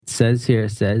It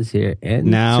says here. Enter.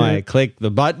 Now I click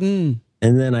the button.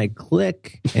 And then I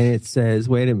click and it says,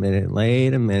 wait a minute.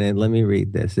 Let me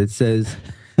read this. It says,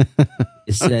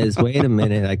 wait a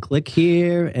minute. I click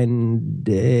here and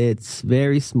it's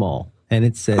very small. And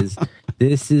it says,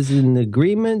 this is an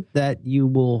agreement that you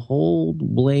will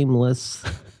hold blameless.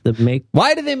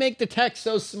 Why do they make the text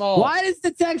so small? Why does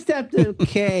the text have to?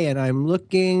 Okay, and I'm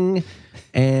looking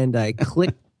and I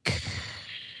click.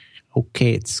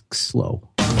 Okay, it's slow.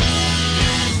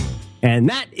 And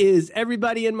that is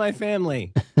everybody in my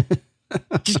family.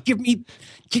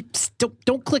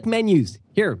 Don't click menus.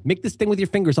 Here, make this thing with your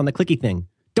fingers on the clicky thing.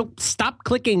 Don't stop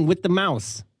clicking with the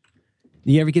mouse.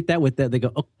 You ever get that with that? They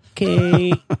go,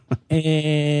 okay.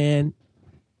 And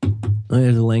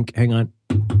there's a link. Hang on.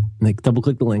 Like double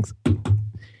click the links.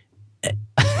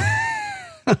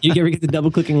 You ever get the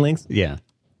double clicking links? Yeah.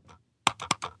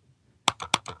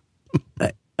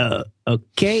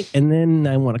 Okay. And then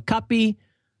I want to copy,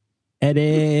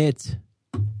 edit,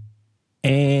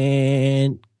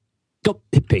 and go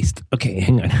hit paste. Okay,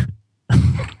 hang on.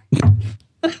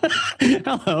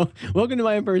 Hello. Welcome to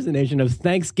my impersonation of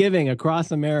Thanksgiving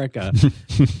across America.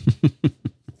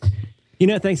 You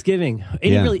know, Thanksgiving,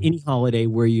 any holiday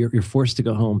where you're forced to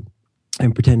go home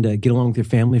and pretend to get along with your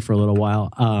family for a little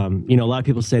while. You know, a lot of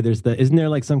people say isn't there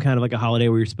like some kind of like a holiday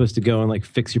where you're supposed to go and like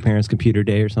fix your parents' computer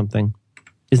day or something?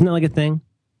 Isn't that like a thing?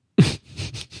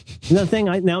 Another thing,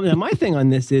 now my thing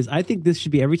on this is I think this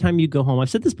should be every time you go home. I've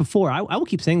said this before. I will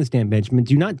keep saying this, Dan Benjamin.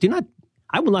 Do not.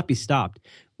 I will not be stopped.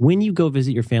 When you go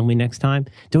visit your family next time,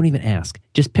 don't even ask.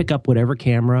 Just pick up whatever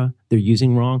camera they're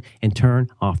using wrong and turn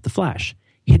off the flash.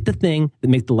 Hit the thing that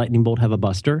makes the lightning bolt have a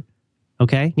buster.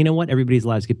 Okay? You know what? Everybody's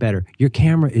lives get better. Your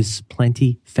camera is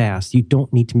plenty fast. You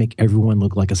don't need to make everyone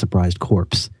look like a surprised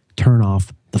corpse. Turn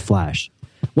off the flash.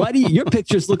 Why do your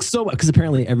pictures look so... Because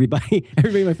apparently everybody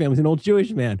in my family is an old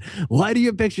Jewish man. Why do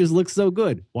your pictures look so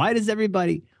good? Why does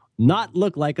everybody not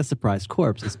look like a surprised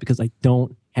corpse? It's because I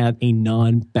don't have a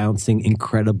non-bouncing,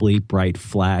 incredibly bright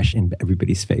flash in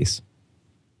everybody's face.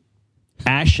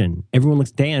 Ashen. Everyone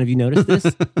looks... Dan, have you noticed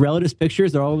this? Relatives'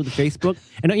 pictures, they're all over the Facebook.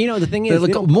 And you know, the thing is...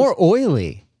 They look more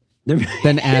oily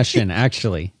than ashen,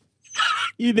 actually.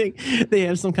 You think they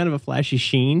have some kind of a flashy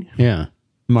sheen? Yeah.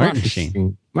 Martin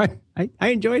Sheen. I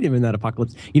enjoyed him in that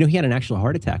Apocalypse. You know, he had an actual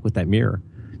heart attack with that mirror.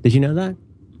 Did you know that?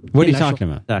 What are you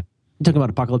talking about? You talking about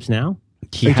Apocalypse Now?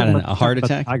 He had a heart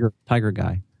attack? Tiger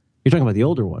guy. You're talking about the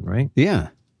older one, right? Yeah.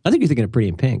 I think you're thinking of Pretty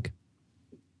in Pink.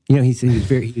 You know,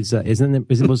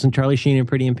 wasn't Charlie Sheen in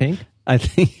Pretty in Pink? I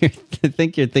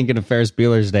think you're thinking of Ferris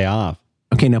Bueller's Day Off.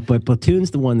 Okay, now, but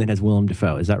Platoon's the one that has Willem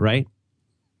Dafoe. Is that right?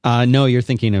 No, you're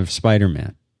thinking of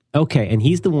Spider-Man. Okay, and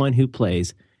he's the one who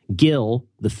plays Gil,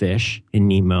 the fish, in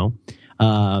Nemo.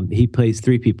 He plays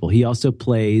three people. He also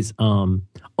plays, who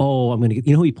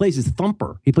he plays is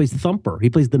Thumper. He plays Thumper. He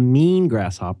plays the mean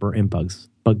grasshopper in Bugs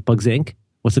Inc.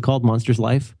 What's it called? Monsters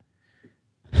Life?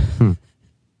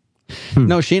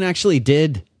 No, Shane actually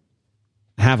did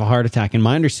have a heart attack. And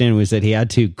my understanding was that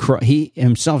he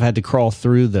himself had to crawl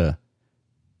through the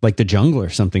jungle or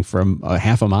something for a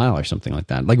half a mile or something like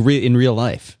that. Like in real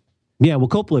life. Yeah, well,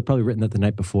 Coppola had probably written that the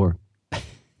night before.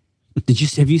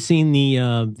 Have you seen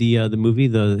the movie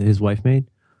his wife made?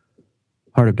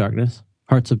 Hearts of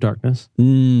Darkness?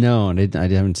 No, I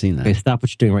haven't seen that. Okay, stop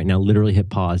what you're doing right now. Literally hit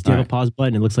pause. Do you have a pause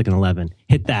button? It looks like an 11.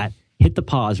 Hit that. Hit the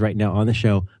pause right now on the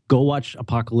show. Go watch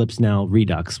Apocalypse Now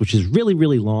Redux, which is really,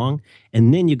 really long.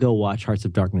 And then you go watch Hearts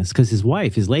of Darkness because his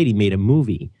lady, made a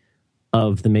movie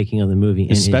of the making of the movie.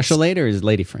 His special lady or his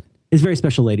lady friend? His very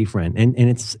special lady friend. And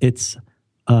it's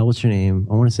what's her name?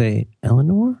 I want to say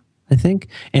Eleanor, I think.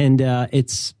 And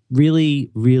it's really,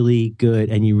 really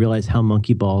good. And you realize how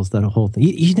monkey balls that whole thing.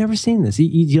 You've never seen this. Do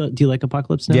you like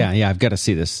Apocalypse Now? Yeah, I've got to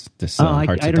see this. I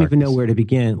don't even know where to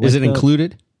begin. Is it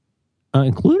included?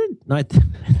 Included? No, I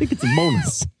think it's a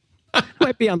bonus. It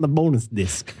might be on the bonus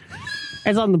disc.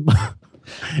 It's on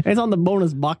the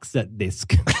bonus box set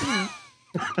disc.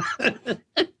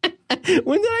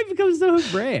 When did I become so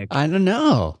hebraic? I don't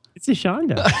know. It's a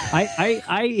Shonda.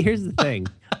 Here's the thing.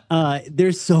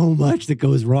 There's so much that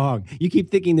goes wrong. You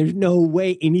keep thinking there's no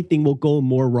way anything will go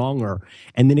more wronger,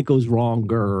 and then it goes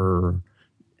wronger.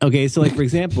 Okay, so like for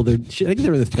example, I think they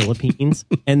were in the Philippines,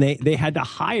 and they had to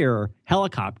hire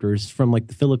helicopters from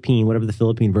like whatever the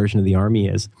Philippine version of the army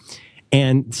is.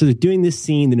 And so they're doing this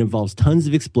scene that involves tons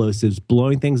of explosives,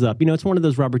 blowing things up. You know, it's one of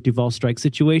those Robert Duvall strike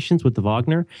situations with the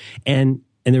Wagner. And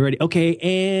they're ready. Okay,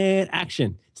 and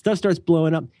action. Stuff starts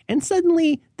blowing up. And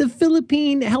suddenly the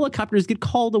Philippine helicopters get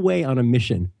called away on a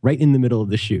mission right in the middle of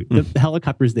the shoot. The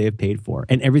helicopters they have paid for.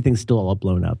 And everything's still all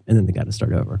blown up. And then they got to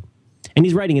start over. And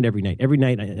he's writing it every night. Every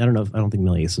night, I don't think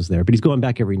Milius was there, but he's going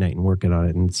back every night and working on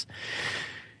it. And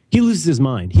he loses his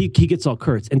mind. He gets all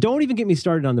Kurtz. And don't even get me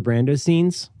started on the Brando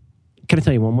scenes. Can I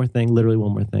tell you one more thing? Literally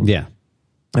one more thing. Yeah.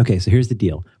 Okay, so here's the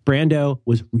deal. Brando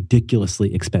was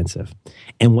ridiculously expensive.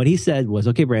 And what he said was,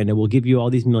 okay, Brando, we'll give you all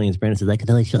these millions. Brando says, I can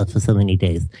only show up for so many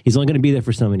days. He's only going to be there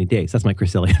for so many days. That's my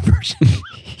Chris Elliott version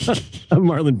of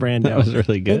Marlon Brando. That was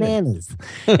really good. Bananas.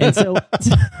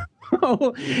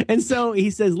 And so he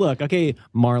says, look, okay,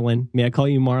 Marlon, may I call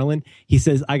you Marlon? He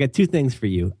says, I got two things for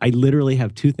you. I literally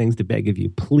have two things to beg of you.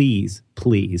 Please,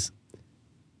 please.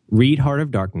 Read Heart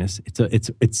of Darkness.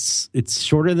 It's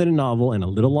shorter than a novel and a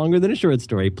little longer than a short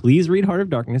story. Please read Heart of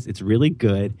Darkness. It's really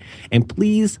good. And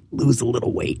please lose a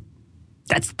little weight.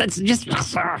 That's just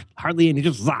hardly any,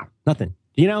 just nothing.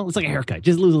 You know, it's like a haircut.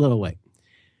 Just lose a little weight.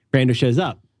 Brando shows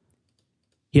up.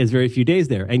 He has very few days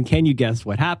there. And can you guess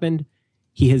what happened?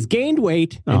 He has gained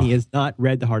weight and he has not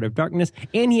read The Heart of Darkness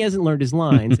and he hasn't learned his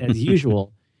lines as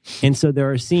usual. And so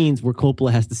there are scenes where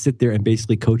Coppola has to sit there and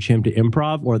basically coach him to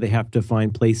improv, or they have to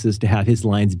find places to have his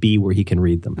lines be where he can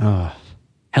read them.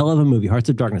 Hell of a movie, Hearts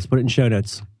of Darkness. Put it in show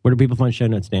notes. Where do people find show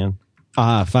notes, Dan?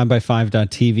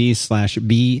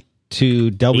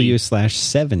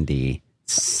 5by5.tv/B2W/70.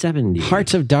 70.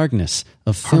 Hearts of Darkness,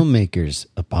 a filmmaker's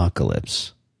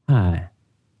apocalypse.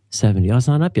 70. Oh, it's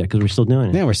not up yet because we're still doing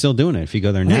it. Yeah, we're still doing it. If you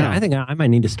go there now. I think I might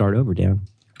need to start over, Dan.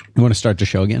 You want to start the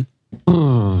show again?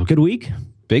 Good week?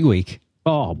 Big week.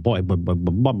 Oh, boy.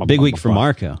 Big week for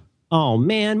Marco. Oh,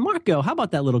 man. Marco, how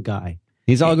about that little guy?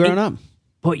 He's all grown up.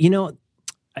 But,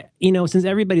 since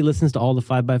everybody listens to all the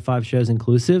 5x5 shows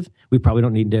inclusive, we probably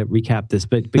don't need to recap this,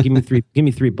 but give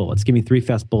me three bullets. Give me three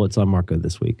fast bullets on Marco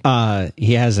this week.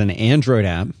 He has an Android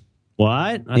app.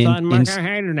 What? I thought Marco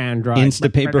hated Android.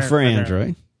 Instapaper for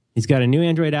Android. He's got a new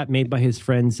Android app made by his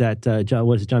friends at John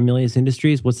Milius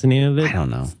Industries. What's the name of it? I don't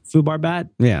know. Fubarbat?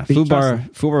 Yeah,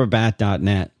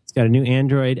 fubarbat.net. He's got a new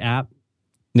Android app.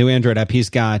 He's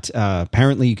got,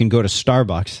 apparently you can go to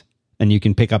Starbucks and you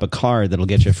can pick up a card that'll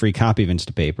get you a free copy of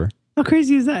Instapaper. How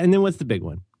crazy is that? And then what's the big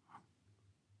one?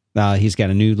 He's got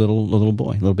a new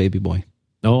little baby boy.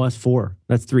 Oh, that's 4.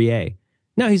 That's 3A.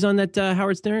 No, he's on that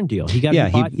Howard Stern deal. He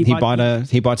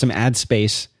bought some ad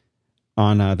space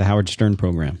on the Howard Stern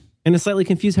program. And a slightly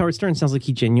confused Howard Stern. Sounds like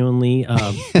he genuinely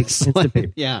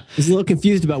Instapaper. Yeah. He's a little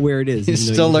confused about where it is. He's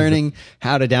still learning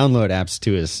how to download apps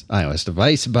to his iOS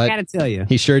device, but I gotta tell you,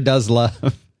 he sure does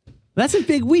love. That's a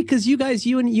big week because you guys,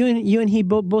 you and he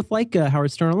both like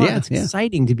Howard Stern a lot. It's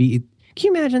exciting to be.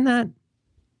 Can you imagine that?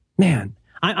 Man,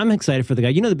 I'm excited for the guy.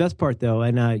 You know the best part though,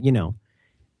 and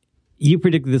you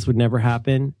predicted this would never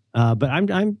happen, but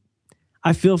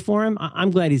I feel for him. I'm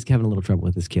glad he's having a little trouble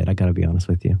with this kid. I got to be honest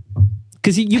with you.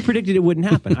 Because you predicted it wouldn't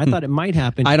happen. I thought it might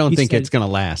happen. I don't think it's going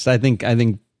to last. I think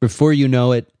before you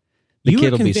know it, the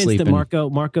kid will be sleeping. You were convinced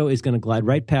that Marco is going to glide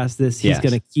right past this. He's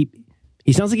going to keep...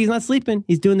 He sounds like he's not sleeping.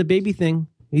 He's doing the baby thing.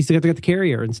 He's got the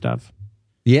carrier and stuff.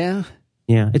 Yeah.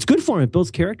 Yeah. It's good for him. It builds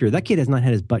character. That kid has not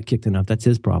had his butt kicked enough. That's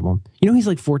his problem. You know he's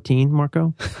like 14,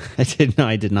 Marco? I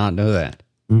did not know that.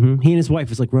 Mm-hmm. He and his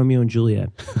wife is like Romeo and Juliet.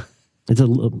 It's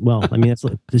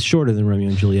it's shorter than Romeo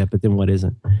and Juliet, but then what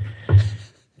isn't?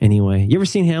 Anyway, you ever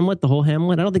seen Hamlet, the whole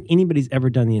Hamlet? I don't think anybody's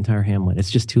ever done the entire Hamlet. It's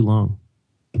just too long.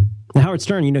 Now, Howard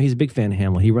Stern, he's a big fan of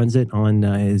Hamlet. He runs it on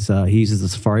he uses the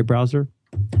Safari browser.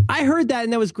 I heard that,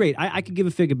 and that was great. I could give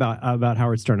a fig about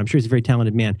Howard Stern. I'm sure he's a very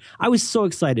talented man. I was so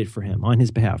excited for him, on his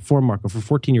behalf, for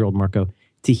 14-year-old Marco,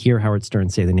 to hear Howard Stern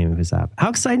say the name of his app. How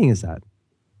exciting is that?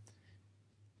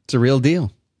 It's a real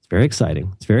deal. It's very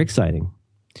exciting.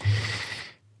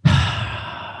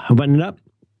 Button it up?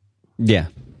 Yeah.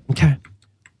 Okay.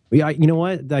 Yeah, you know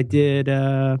what? I did.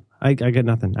 I got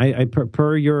nothing. I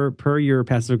per your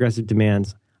passive aggressive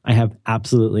demands, I have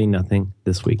absolutely nothing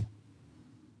this week.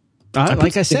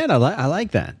 Like I said, I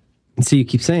like that. So you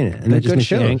keep saying it, and that just makes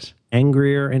me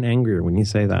angrier and angrier when you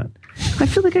say that. I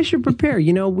feel like I should prepare.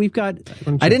 We've got.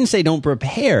 I didn't say don't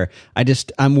prepare.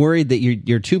 I'm worried that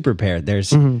you're too prepared.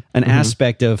 There's an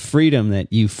aspect of freedom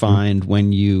that you find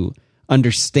when you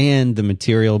understand the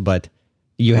material, but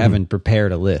you haven't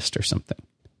prepared a list or something.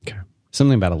 Okay.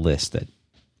 Something about a list that.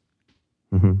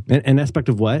 An aspect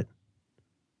of what?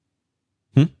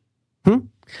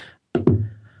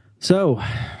 So,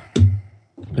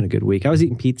 it's been a good week. I was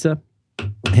eating pizza.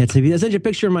 I sent you a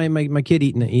picture of my kid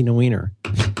eating a wiener.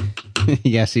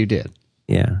 Yes, you did.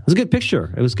 Yeah, it was a good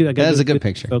picture. It was good. That was a good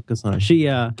picture. Focus on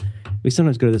it. We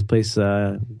sometimes go to this place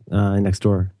next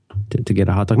door to get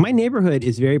a hot dog. My neighborhood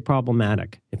is very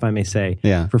problematic, if I may say,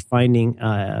 for finding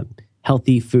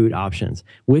healthy food options,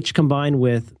 which combined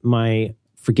with my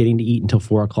forgetting to eat until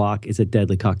 4:00 is a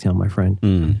deadly cocktail, my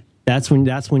friend.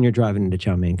 That's when you're driving into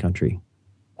chow mein country.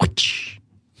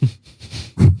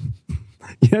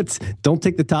 Don't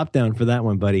take the top down for that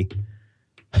one, buddy.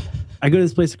 I go to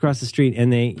this place across the street,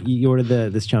 and you order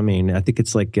this chow mein. I think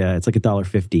it's like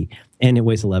 $1.50, and it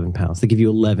weighs 11 pounds. They give you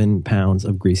 11 pounds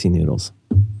of greasy noodles.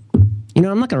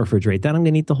 I'm not going to refrigerate that. I'm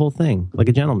going to eat the whole thing like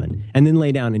a gentleman, and then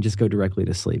lay down and just go directly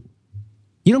to sleep.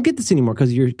 You don't get this anymore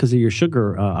because of your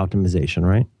sugar optimization,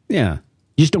 right? Yeah.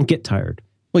 You just don't get tired.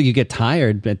 Well, you get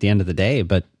tired at the end of the day,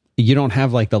 but you don't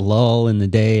have like the lull in the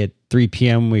day at 3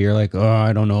 p.m. where you're like, oh,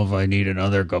 I don't know if I need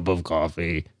another cup of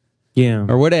coffee. Yeah.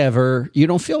 Or whatever. You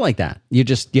don't feel like that. You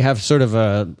have sort of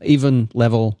a even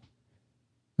level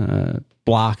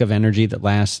block of energy that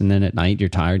lasts, and then at night you're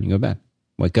tired and you go to bed.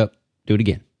 Wake up, do it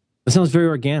again. That sounds very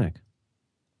organic.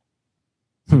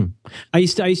 I'd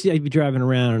be driving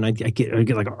around, and I get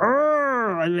like,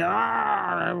 I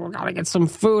gotta get some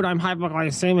food. I'm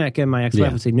hypoglycemic, and my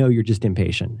ex-wife would say, "No, you're just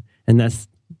impatient," and that's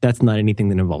not anything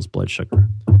that involves blood sugar.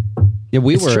 Yeah,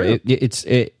 we were.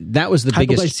 That was the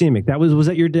biggest. Hypoglycemic. Was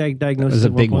that your diagnosis? That was a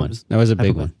big one. That was a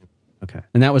big one. Okay,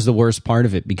 and that was the worst part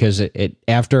of it, because it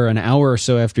after an hour or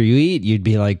so after you eat, you'd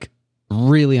be like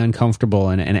really uncomfortable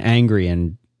and angry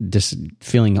and just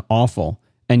feeling awful.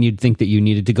 And you'd think that you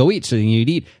needed to go eat, so then you'd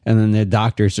eat. And then the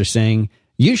doctors are saying,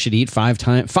 you should eat 5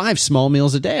 small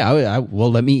meals a day.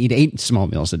 Well, let me eat 8 small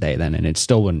meals a day then, and it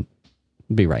still wouldn't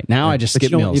be right. Now I just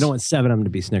skip meals. You don't want 7 of them to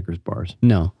be Snickers bars.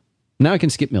 No. Now I can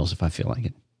skip meals if I feel like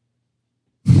it.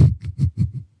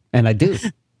 And I do.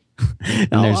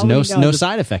 And there's no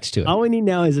side effects to it. All we need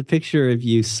now is a picture of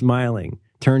you smiling,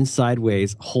 turned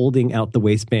sideways, holding out the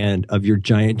waistband of your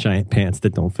giant pants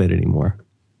that don't fit anymore.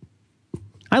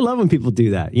 I love when people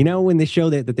do that. When they show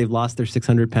that they've lost their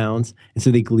 600 pounds, and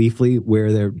so they gleefully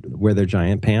wear their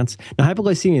giant pants. Now,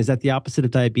 hypoglycemia, is that the opposite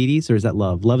of diabetes, or is that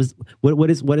love? Love is what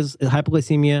is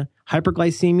hypoglycemia?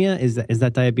 Hyperglycemia is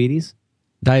that diabetes?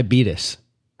 Diabetes.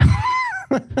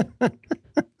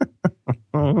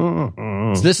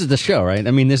 So this is the show, right?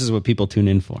 I mean, this is what people tune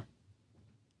in for,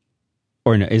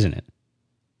 or no, isn't it?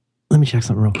 Let me check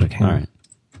something real quick. Hang on. All right.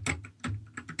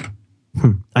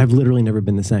 I've literally never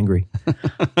been this angry.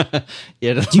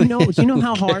 Yeah. Do you know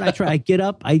how hard I try? I get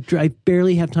up. I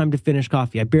barely have time to finish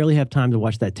coffee. I barely have time to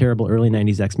watch that terrible early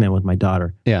 90s X-Men with my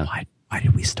daughter. Yeah. Why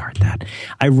did we start that?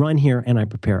 I run here and I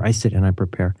prepare. I sit and I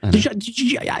prepare.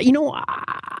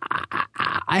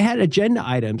 I had agenda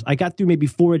items. I got through maybe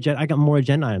 4 agenda. I got more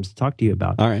agenda items to talk to you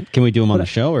about. All right. Can we do them on the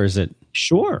show, or is it?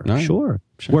 Sure.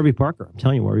 Warby Parker. I'm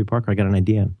telling you, Warby Parker. I got an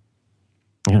idea.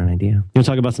 You want to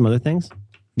talk about some other things?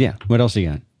 Yeah. What else you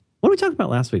got? What did we talk about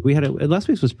last week? Last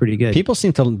week's was pretty good. People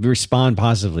seem to respond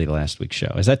positively to last week's show.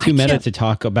 Is that too meta to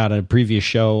talk about a previous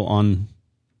show on?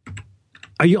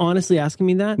 Are you honestly asking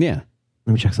me that? Yeah.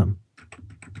 Let me check something.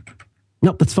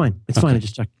 Nope, that's fine. It's fine. I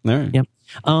just checked. All right. Yep.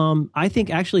 I think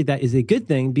actually that is a good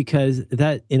thing, because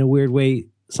that, in a weird way,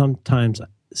 sometimes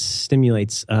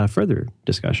stimulates further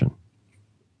discussion.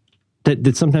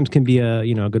 That sometimes can be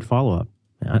a good follow up.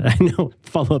 I know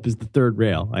follow up is the third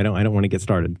rail. I don't want to get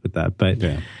started with that, but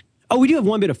we do have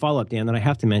one bit of follow up, Dan, that I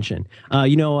have to mention.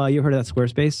 You heard of that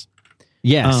Squarespace?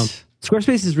 Yes.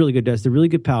 Squarespace is really good. They're really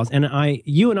good pals, and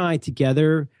you and I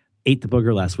together ate the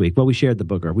booger last week. Well, we shared the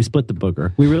booger. We split the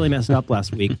booger. We really messed up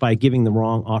last week by giving the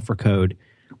wrong offer code.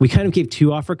 We kind of gave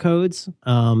 2 offer codes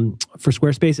for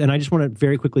Squarespace, and I just want to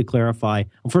very quickly clarify.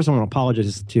 Well, first, I want to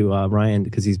apologize to Ryan,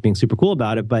 because he's being super cool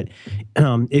about it. But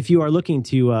if you are looking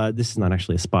to, this is not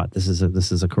actually a spot. This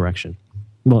is a correction.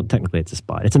 Well, technically, it's a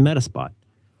spot. It's a meta spot.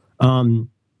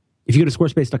 If you go to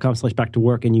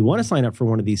squarespace.com/back-to-work and you want to sign up for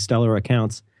one of these stellar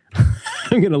accounts,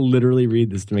 I'm going to literally read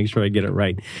this to make sure I get it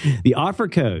right. The offer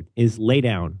code is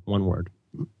laydown, one word.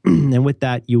 And with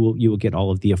that, you will get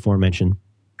all of the aforementioned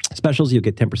specials. You'll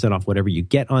get 10% off whatever you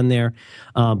get on there.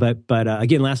 But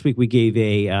again, last week we gave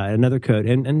another code,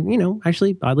 and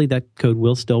actually, oddly, that code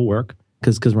will still work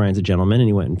because Ryan's a gentleman and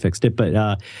he went and fixed it. But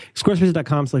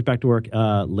squarespace.com/back-to-work,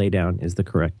 laydown is the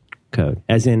correct code.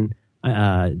 As in,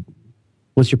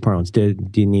 what's your parlance? Do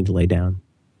you need to lay down?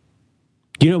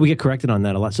 We get corrected on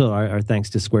that a lot. So our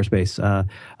thanks to Squarespace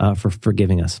for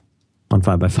forgiving us on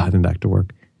 5x5 and Back to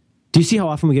Work. Do you see how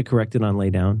often we get corrected on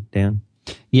lay down, Dan?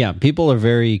 Yeah, people are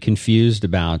very confused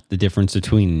about the difference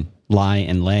between lie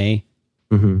and lay.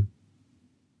 Mm-hmm.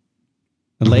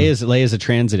 Lay is a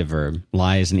transitive verb.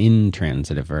 Lie is an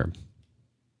intransitive verb.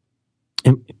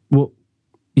 And, well,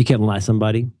 you can't lie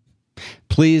somebody.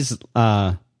 Please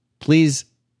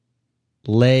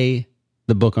lay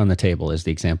the book on the table is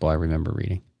the example I remember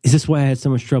reading. Is this why I had so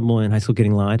much trouble in high school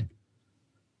getting lied?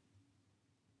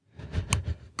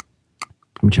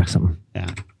 Let me check something.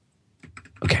 Yeah.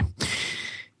 Okay.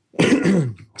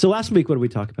 So last week, what did we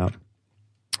talk about?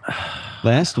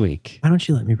 Last week. Why don't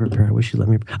you let me prepare? I wish you let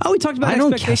me. Oh, we talked about. I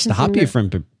don't stop you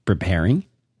from preparing.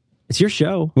 It's your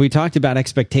show. We talked about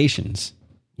expectations.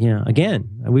 Yeah.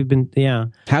 Again, we've been. Yeah.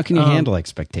 How can you handle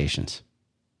expectations?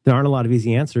 There aren't a lot of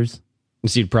easy answers.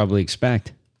 As you'd probably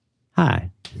expect.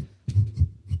 Hi.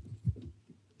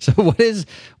 So what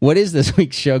is this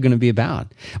week's show going to be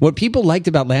about? What people liked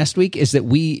about last week is that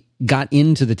we got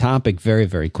into the topic very,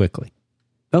 very quickly.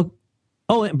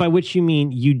 Oh, by which you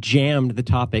mean you jammed the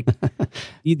topic.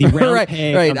 The round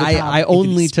right. I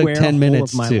only took 10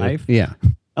 minutes to life. Yeah.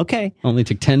 Okay. Only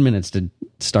took 10 minutes to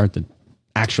start the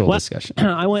actual discussion.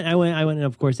 I went, and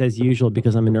of course, as usual,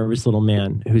 because I'm a nervous little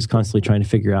man who's constantly trying to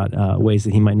figure out ways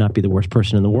that he might not be the worst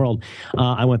person in the world.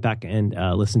 I went back and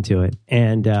listened to it,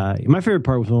 and my favorite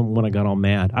part was when I got all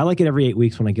mad. I like it every 8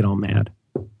 weeks when I get all mad.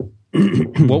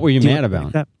 What were you mad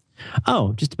about? Like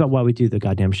oh, just about why we do the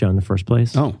goddamn show in the first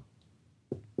place. Oh,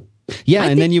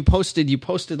 yeah, then you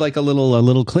posted like a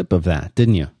little clip of that,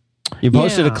 didn't you? You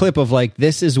posted a clip of like,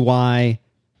 this is why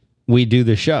we do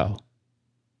the show.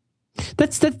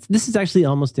 This is actually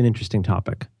almost an interesting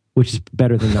topic, which is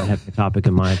better than not having a topic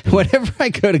in my opinion. Whenever I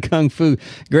go to Kung Fu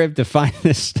Grip to find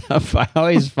this stuff, I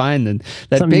always find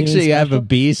that picture you have of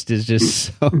Beast is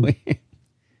just so weird.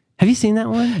 Have you seen that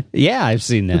one? Yeah, I've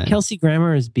seen that. With Kelsey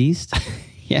Grammer as Beast?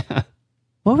 Yeah.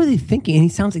 What were they thinking? And he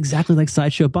sounds exactly like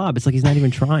Sideshow Bob. It's like he's not even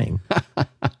trying.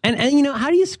 And you know, how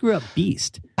do you screw up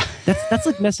Beast? That's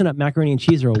like messing up Macaroni and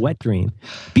Cheese or A Wet Dream.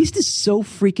 Beast is so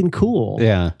freaking cool.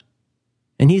 Yeah.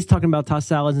 And he's talking about tossed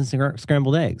salads and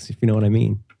scrambled eggs, if you know what I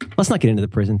mean. Let's not get into the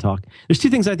prison talk. There's two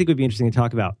things I think would be interesting to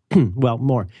talk about. Well,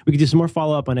 more. We could do some more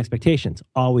follow-up on expectations.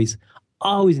 Always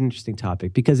an interesting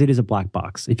topic because it is a black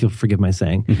box, if you'll forgive my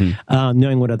saying. Mm-hmm.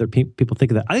 Knowing what other people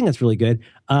think of that. I think that's really good.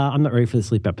 I'm not ready for the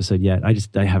sleep episode yet.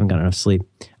 I haven't got enough sleep.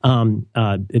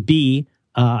 B,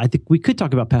 I think we could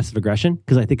talk about passive aggression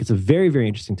because I think it's a very, very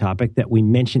interesting topic that we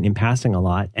mention in passing a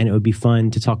lot. And it would be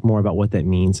fun to talk more about what that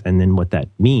means and then what that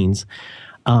means.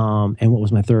 And what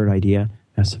was my third idea?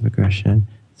 Passive aggression.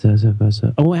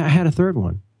 Oh, I had a third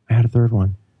one.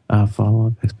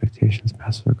 Follow-up, expectations,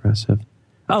 passive aggressive.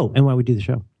 Oh, and why we do the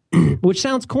show. Which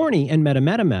sounds corny and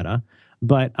meta,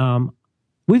 but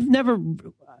we've never...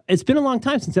 It's been a long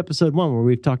time since episode 1 where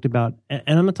we've talked about...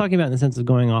 And I'm not talking about in the sense of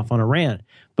going off on a rant,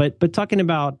 but talking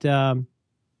about... it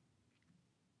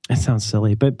sounds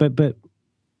silly, but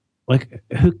like,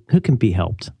 who can be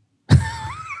helped?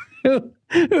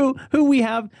 who we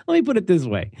have, let me put it this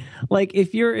way. Like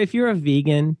if you're a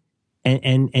vegan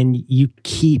and you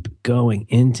keep going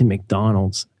into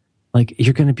McDonald's, like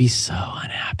you're going to be so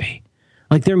unhappy.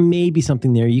 Like there may be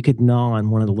something there. You could gnaw on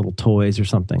one of the little toys or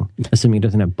something, assuming it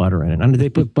doesn't have butter in it. Do they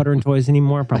put butter in toys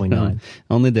anymore? Probably not.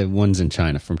 Only the ones in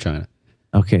China, from China.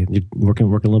 Okay. You're working a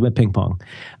little bit ping pong.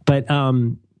 But I'd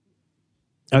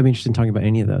be interested in talking about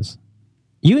any of those.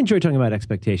 You enjoy talking about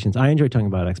expectations. I enjoy talking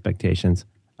about expectations.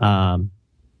 I'll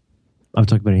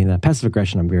talk about any of that. Passive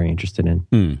aggression I'm very interested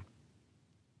in.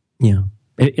 Yeah.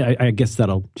 I guess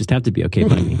that'll just have to be okay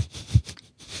by me.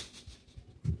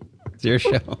 It's your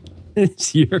show.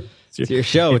 It's your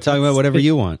show. We're talking about whatever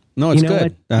you want. No, it's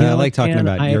good. I like talking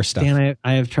about your stuff. Dan,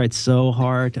 I have tried so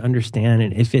hard to understand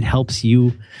it. If it helps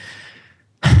you,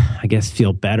 I guess,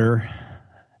 feel better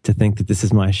to think that this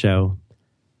is my show,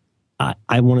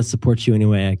 I want to support you any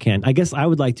way I can. I guess I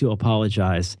would like to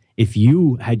apologize if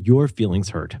you had your feelings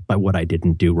hurt by what I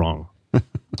didn't do wrong.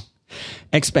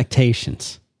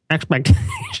 Expectations.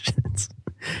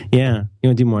 Yeah. You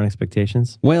want to do more on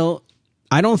expectations? Well,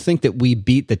 I don't think that we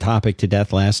beat the topic to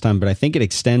death last time, but I think it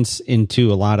extends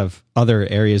into a lot of other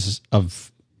areas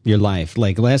of your life.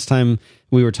 Like last time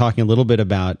we were talking a little bit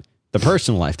about the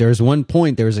personal life. There was one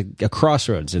point, there was a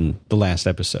crossroads in the last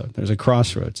episode. There's a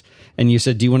crossroads. And you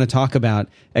said, do you want to talk about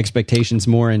expectations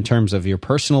more in terms of your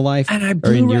personal life? And I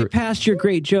blew right past your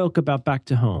great joke about Back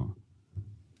to Home.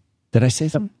 Did I say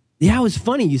something? Yeah, it was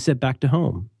funny. You said Back to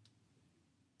Home.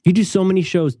 You do so many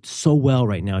shows so well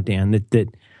right now, Dan, that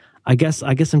I guess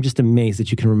I'm just amazed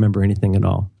that you can remember anything at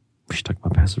all. We should talk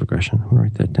about passive aggression. I'm gonna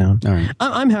write that down. All right.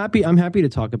 I'm happy to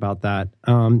talk about that.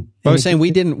 I was saying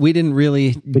we didn't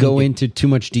really go into too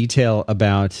much detail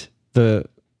about the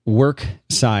work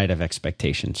side of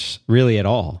expectations, really at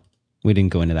all. We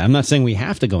didn't go into that. I'm not saying we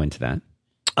have to go into that.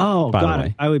 Oh,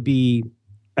 God, I would be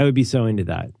so into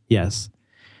that. Yes,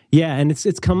 yeah, and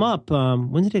it's come up.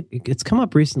 When did it's come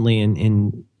up recently?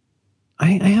 In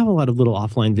I have a lot of little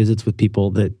offline visits with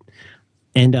people that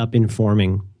end up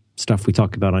informing stuff we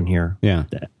talk about on here. Yeah.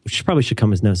 Which probably should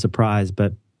come as no surprise,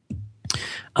 but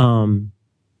can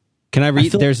I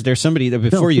read? There's somebody that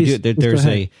before you do it. There's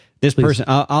this person.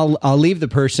 I'll leave the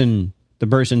person the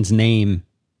person's name.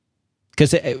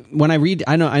 Because when I read,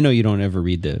 I know you don't ever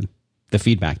read the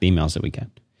feedback, the emails that we get.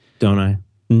 Don't I?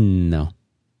 No.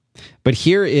 But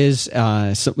here's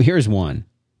one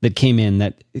that came in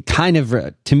that kind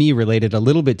of, to me, related a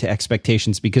little bit to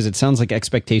expectations, because it sounds like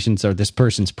expectations are this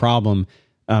person's problem,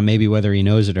 maybe whether he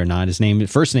knows it or not.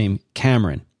 First name,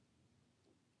 Cameron.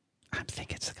 I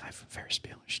think it's the guy from Ferris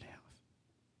Bueller's Day Off.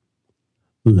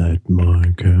 Let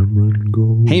my Cameron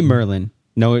go. Hey, Merlin.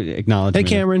 No acknowledgement.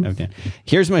 Hey, Cameron. Okay.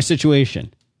 Here's my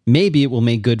situation. Maybe it will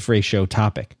make good for a show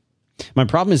topic. My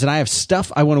problem is that I have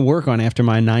stuff I want to work on after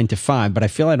my 9 to 5, but I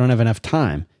feel I don't have enough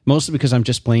time, mostly because I'm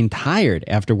just plain tired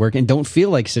after work and don't feel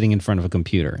like sitting in front of a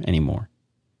computer anymore.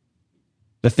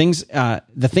 The thing is,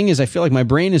 I feel like my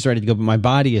brain is ready to go, but my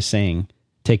body is saying,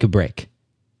 take a break.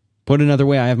 Put another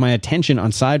way, I have my attention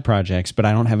on side projects, but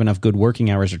I don't have enough good working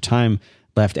hours or time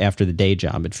left after the day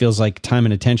job. It feels like time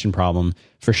and attention problem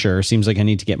for sure. Seems like I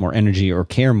need to get more energy or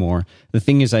care more. The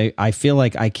thing is, I feel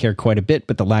like I care quite a bit,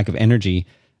 but the lack of energy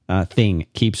thing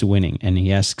keeps winning. And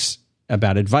he asks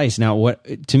about advice. Now,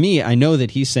 to me, I know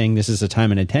that he's saying this is a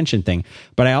time and attention thing,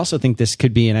 but I also think this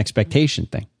could be an expectation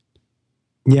thing.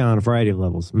 Yeah, on a variety of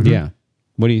levels. Mm-hmm. Yeah.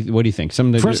 What do you think?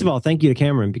 First of all, thank you to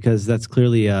Cameron, because that's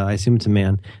clearly, I assume it's a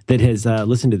man that has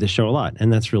listened to this show a lot,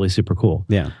 and that's really super cool.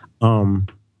 Yeah.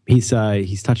 He's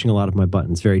touching a lot of my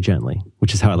buttons very gently,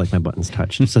 which is how I like my buttons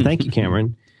touched. So thank you,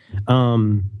 Cameron.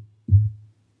 And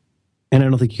I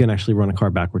don't think you can actually run a car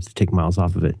backwards to take miles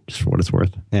off of it, just for what it's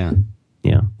worth. Yeah.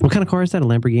 Yeah. What kind of car is that? A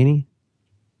Lamborghini?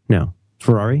 No.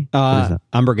 Ferrari? What is that?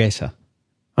 Hamburguesa.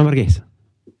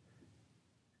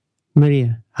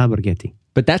 Maria Alberghetti.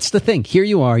 But that's the thing. Here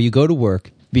you are. You go to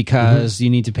work because you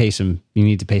need to pay some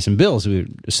bills, we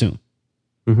would assume.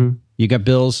 Mm-hmm. You got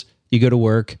bills, you go to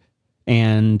work,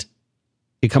 and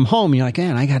you come home and you're like,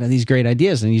 man, I got these great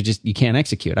ideas, and you can't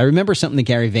execute. I remember something that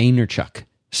Gary Vaynerchuk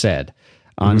said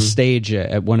on stage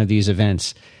at one of these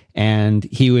events. And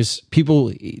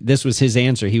this was his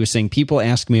answer. He was saying, people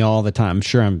ask me all the time. I'm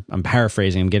sure I'm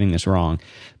paraphrasing, I'm getting this wrong.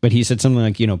 But he said something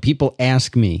like, people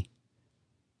ask me,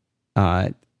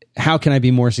 how can I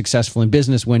be more successful in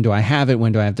business? When do I have it?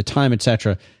 When do I have the time,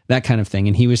 etc.? That kind of thing.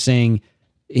 And he was saying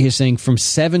from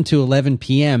 7 to 11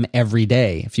 p.m. every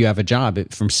day, if you have a job,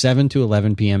 from 7 to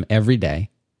 11 p.m. every day,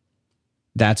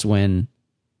 that's when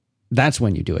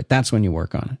you do it. That's when you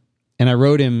work on it. And I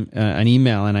wrote him an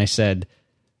email and I said,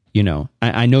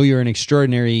 I know you're an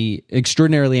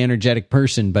extraordinarily energetic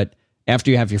person, but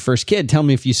after you have your first kid, tell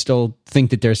me if you still think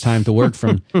that there's time to work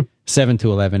from 7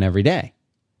 to 11 every day.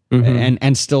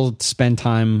 And still spend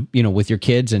time, with your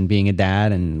kids and being a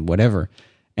dad and whatever.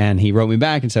 And he wrote me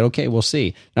back and said, okay, we'll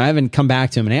see. Now, I haven't come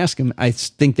back to him and asked him. I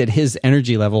think that his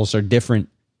energy levels are different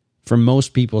from most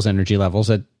people's energy levels.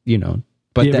 But Did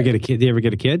you ever get a kid? Did you ever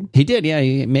get a kid? He did. Yeah,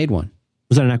 he made one.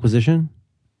 Was that an acquisition?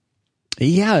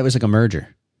 Yeah, it was like a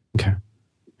merger. Okay.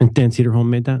 And Dan Cederholm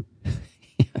made that?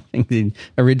 I think the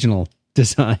original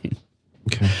design.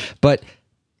 Okay. But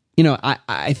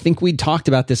I think we talked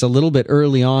about this a little bit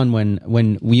early on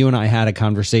when you and I had a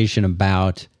conversation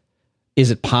about, is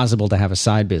it possible to have a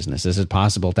side business? Is it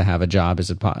possible to have a job?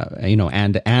 Is it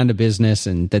and a business,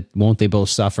 and that won't they both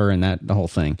suffer, and that the whole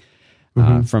thing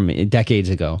from decades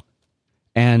ago?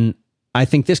 And I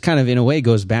think this kind of in a way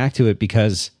goes back to it,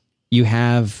 because you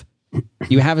have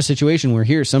a situation where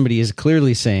here somebody is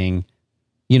clearly saying,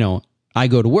 I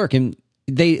go to work, and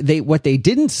they what they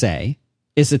didn't say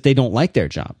is that they don't like their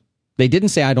job. They didn't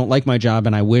say, I don't like my job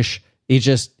and I wish. He's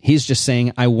just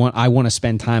saying, I want to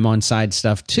spend time on side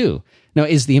stuff too. Now,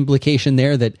 is the implication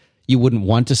there that you wouldn't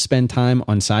want to spend time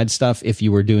on side stuff if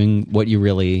you were doing what you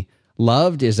really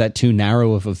loved? Is that too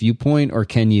narrow of a viewpoint? Or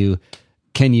can you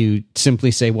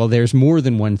simply say, well, there's more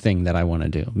than one thing that I want to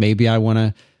do. Maybe I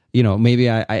want to, maybe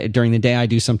I during the day I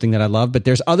do something that I love, but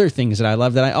there's other things that I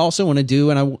love that I also want to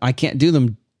do, and I can't do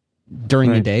them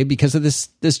during the day because of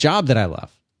this job that I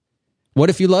love. What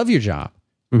if you love your job?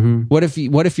 Mm-hmm. What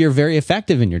if you're very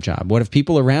effective in your job? What if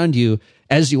people around you,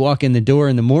 as you walk in the door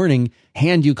in the morning,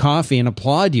 hand you coffee and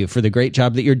applaud you for the great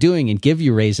job that you're doing and give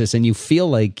you raises, and you feel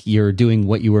like you're doing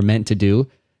what you were meant to do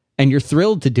and you're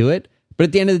thrilled to do it, but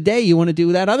at the end of the day, you want to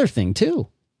do that other thing too?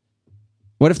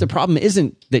 What if the problem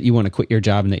isn't that you want to quit your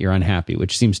job and that you're unhappy,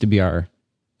 which seems to be our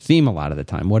theme a lot of the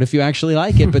time? What if you actually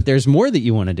like it, but there's more that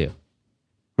you want to do?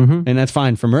 Mm-hmm. And that's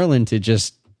fine for Merlin to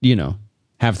just,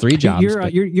 have 3 jobs.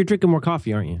 You're drinking more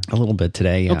coffee, aren't you? A little bit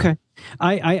today. Yeah. Okay.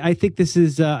 I think this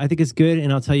is I think it's good,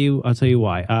 and I'll tell you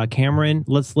why. Cameron,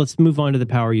 let's move on to the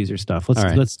power user stuff.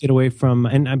 Let's get away from,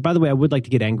 and by the way, I would like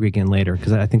to get angry again later,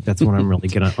 because I think that's when I'm really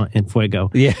good in fuego.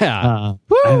 Yeah.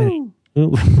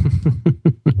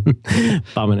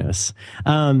 Vamonos.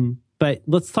 but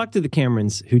let's talk to the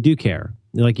Camerons who do care.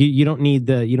 Like you don't need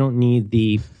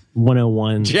the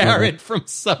 101. Jared from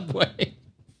Subway.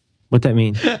 What that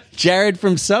mean? Jared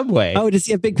from Subway. Oh, does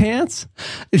he have big pants?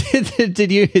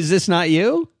 Did you? Is this not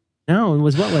you? No, it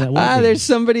was what? There's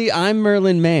somebody. I'm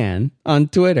Merlin Mann on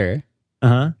Twitter.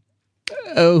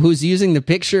 Who's using the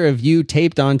picture of you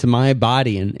taped onto my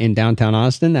body in downtown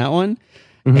Austin? That one.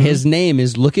 Mm-hmm. His name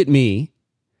is Look at Me,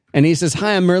 and he says,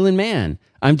 "Hi, I'm Merlin Mann.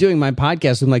 I'm doing my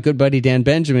podcast with my good buddy Dan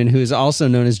Benjamin, who is also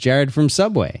known as Jared from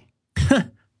Subway."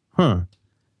 Huh?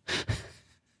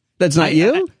 That's not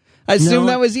you. I assume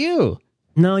that was you.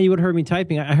 No, you would have heard me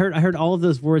typing. I heard all of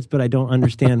those words, but I don't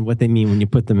understand what they mean when you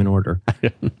put them in order.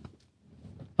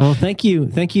 Oh, thank you,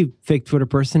 fake Twitter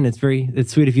person. It's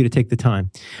sweet of you to take the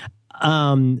time.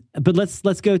 But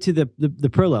let's go to the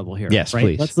pro level here. Yes,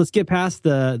 right? please. Let's get past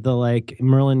the like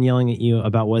Merlin yelling at you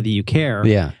about whether you care.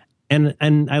 Yeah, and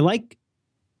I like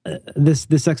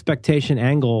this expectation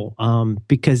angle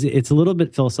because it's a little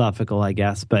bit philosophical, I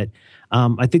guess, but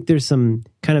I think there's some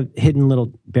kind of hidden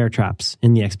little bear traps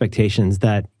in the expectations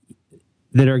that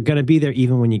are going to be there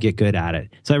even when you get good at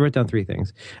it. So I wrote down 3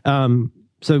 things.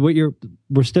 So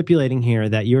we're stipulating here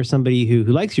that you're somebody who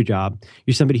likes your job,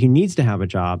 you're somebody who needs to have a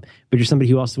job, but you're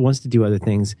somebody who also wants to do other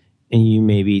things, and you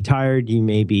may be tired, you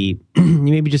may be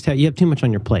just you have too much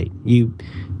on your plate. You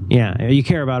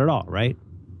care about it all, right?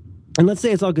 And let's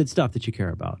say it's all good stuff that you care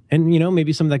about. And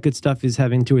maybe some of that good stuff is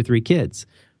having 2 or 3 kids,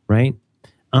 right?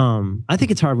 I think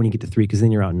it's hard when you get to 3 because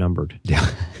then you're outnumbered. Yeah.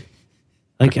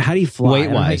 Like, how do you fly?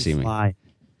 Weight-wise, you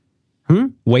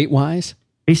mean? Weight-wise?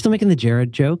 Are you still making the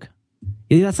Jared joke?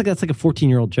 Yeah, that's like a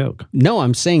 14-year-old joke. No,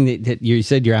 I'm saying that you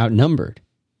said you're outnumbered.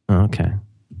 Oh, okay.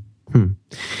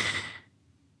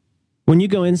 When you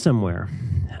go in somewhere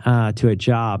to a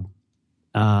job,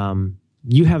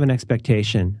 you have an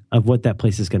expectation of what that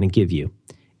place is going to give you.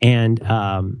 And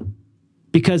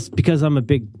because I'm a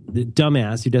big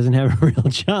dumbass who doesn't have a real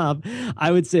job,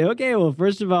 I would say, okay, well,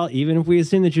 first of all, even if we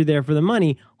assume that you're there for the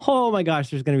money, oh my gosh,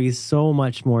 there's going to be so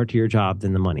much more to your job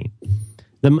than the money.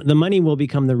 The money will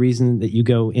become the reason that you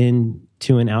go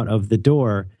into and out of the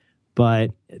door, but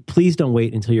please don't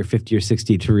wait until you're 50 or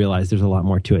 60 to realize there's a lot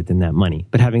more to it than that money.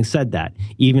 But having said that,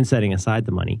 even setting aside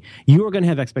the money, you are going to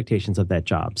have expectations of that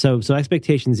job. So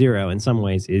expectation 0 in some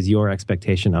ways is your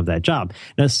expectation of that job.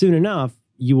 Now, soon enough,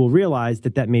 you will realize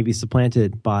that may be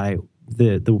supplanted by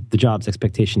the job's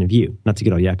expectation of you. Not to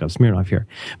get all Yakov Smirnoff here,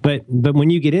 but when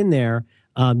you get in there,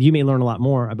 you may learn a lot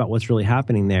more about what's really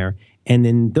happening there, and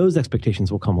then those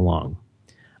expectations will come along.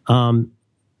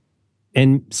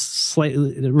 And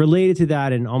slightly related to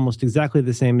that, and almost exactly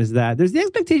the same as that, there's the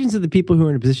expectations of the people who are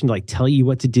in a position to tell you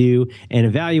what to do and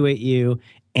evaluate you,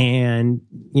 and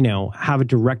have a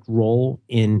direct role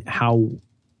in how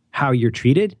you're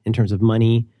treated in terms of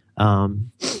money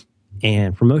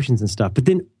and promotions and stuff. But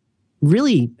then,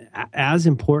 really, as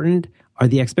important are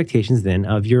the expectations then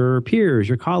of your peers,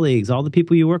 your colleagues, all the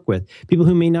people you work with, people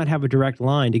who may not have a direct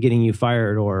line to getting you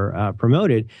fired or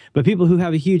promoted, but people who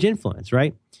have a huge influence,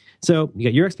 right? So you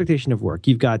got your expectation of work.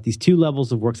 You've got these 2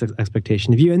 levels of work's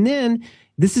expectation of you. And then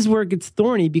this is where it gets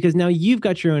thorny, because now you've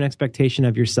got your own expectation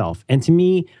of yourself. And to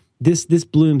me, this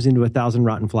blooms into 1,000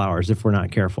 rotten flowers if we're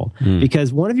not careful.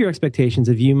 Because one of your expectations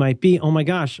of you might be, oh my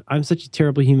gosh, I'm such a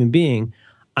terrible human being.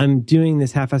 I'm doing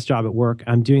this half-assed job at work.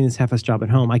 I'm doing this half-assed job at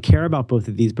home. I care about both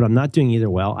of these, but I'm not doing either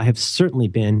well. I have certainly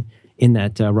been in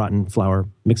that rotten flower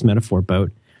mixed metaphor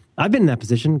boat. I've been in that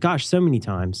position, gosh, so many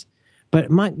times. But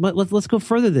let's go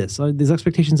further. These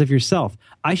expectations of yourself.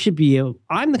 I'm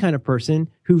the kind of person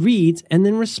who reads and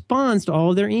then responds to all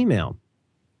of their email.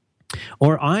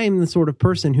 Or I'm the sort of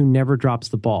person who never drops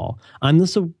the ball.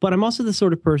 But I'm also the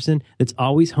sort of person that's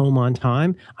always home on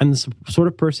time. I'm the sort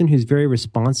of person who's very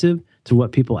responsive to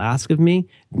what people ask of me.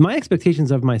 My expectations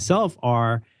of myself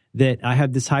are that I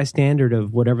have this high standard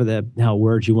of whatever the hell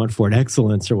words you want for it,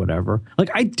 excellence or whatever.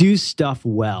 I do stuff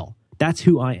well. That's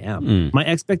who I am. My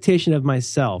expectation of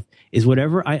myself is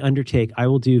whatever I undertake, I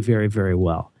will do very, very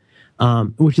well,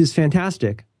 which is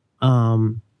fantastic.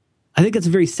 I think it's a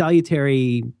very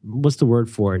salutary, what's the word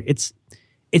for it?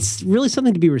 It's really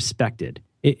something to be respected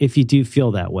if you do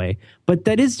feel that way. But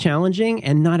that is challenging,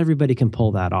 and not everybody can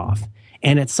pull that off.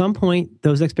 And at some point,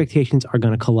 those expectations are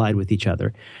going to collide with each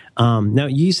other. Now,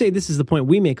 you say this is the point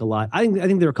we make a lot. I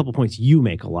think there are a couple points you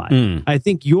make a lot. I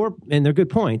think and they're good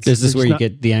points. Is this where you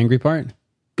get the angry part?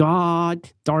 God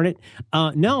darn it.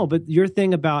 No, but your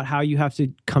thing about how you have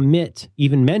to commit,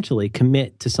 even mentally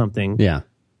commit to something. Yeah.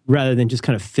 Rather than just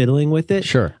kind of fiddling with it.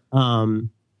 Sure.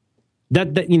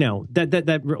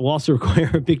 that will also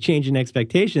require a big change in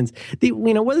expectations.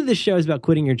 Whether this show is about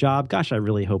quitting your job, gosh, I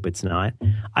really hope it's not.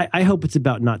 I hope it's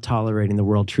about not tolerating the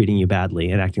world treating you badly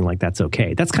and acting like that's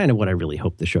okay. That's kind of what I really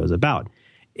hope the show is about.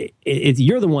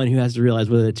 You're the one who has to realize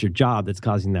whether it's your job that's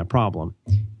causing that problem.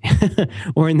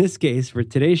 Or in this case, for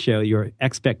today's show, your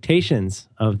expectations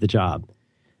of the job.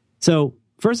 So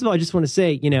first of all, I just want to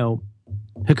say, Hakuna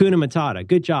Matata,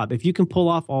 good job. If you can pull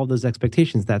off all those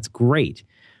expectations, that's great.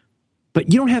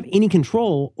 But you don't have any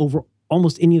control over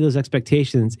almost any of those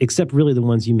expectations except really the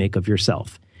ones you make of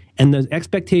yourself. And those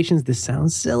expectations, this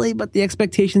sounds silly, but the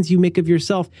expectations you make of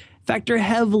yourself factor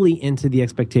heavily into the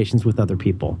expectations with other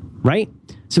people, right?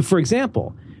 So for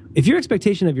example, if your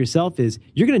expectation of yourself is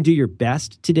you're going to do your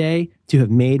best today to have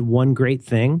made one great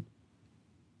thing,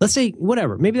 let's say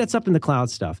whatever, maybe that's up in the cloud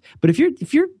stuff. But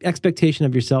if your expectation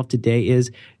of yourself today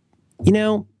is,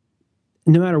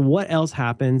 no matter what else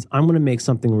happens, I'm going to make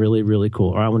something really, really cool,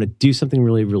 or I want to do something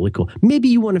really, really cool. Maybe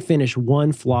you want to finish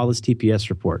one flawless TPS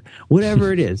report,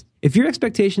 whatever it is. If your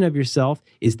expectation of yourself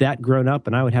is that grown up,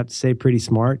 and I would have to say pretty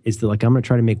smart, is that I'm going to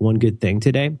try to make one good thing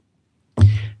today,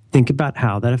 think about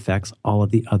how that affects all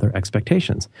of the other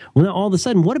expectations. Well, now all of a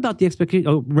sudden, what about the expectation?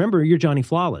 Oh, remember, you're Johnny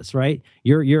Flawless, right?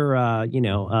 You're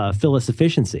Phyllis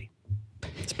Efficiency.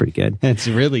 It's pretty good. That's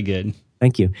really good.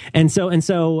 Thank you. And so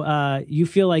you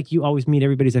feel like you always meet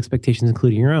everybody's expectations,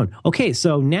 including your own. Okay,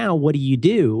 so now what do you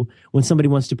do when somebody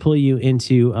wants to pull you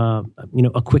into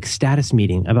a quick status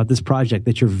meeting about this project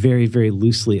that you're very, very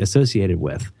loosely associated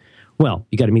with? Well,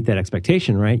 you got to meet that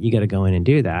expectation, right? You got to go in and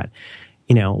do that.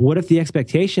 What if the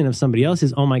expectation of somebody else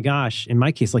is, oh my gosh, in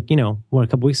my case, a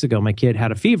couple weeks ago, my kid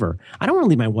had a fever. I don't want to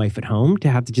leave my wife at home to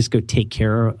have to just go take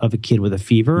care of a kid with a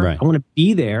fever. Right. I want to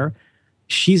be there.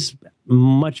 She's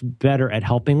much better at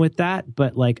helping with that,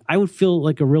 but I would feel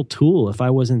like a real tool if I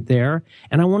wasn't there,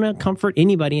 and I want to comfort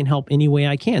anybody and help any way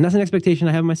I can. That's an expectation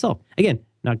I have of myself. Again,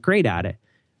 not great at it,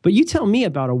 but you tell me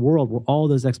about a world where all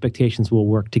those expectations will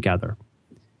work together.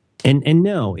 And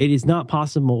no, it is not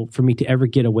possible for me to ever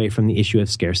get away from the issue of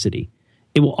scarcity.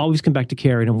 It will always come back to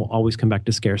carrot and will always come back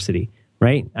to scarcity,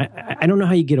 right? I don't know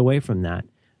how you get away from that.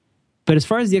 But as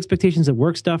far as the expectations of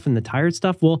work stuff and the tired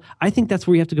stuff, well, I think that's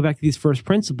where you have to go back to these first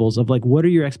principles of what are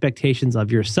your expectations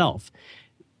of yourself?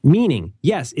 Meaning,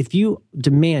 yes, if you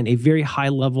demand a very high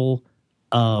level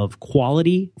of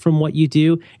quality from what you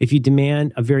do, if you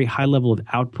demand a very high level of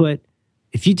output,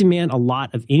 if you demand a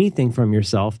lot of anything from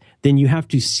yourself, then you have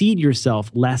to cede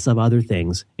yourself less of other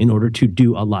things in order to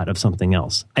do a lot of something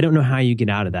else. I don't know how you get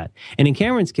out of that. And in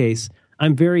Cameron's case,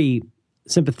 I'm very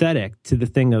sympathetic to the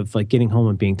thing of getting home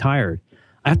and being tired.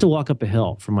 I have to walk up a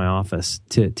hill from my office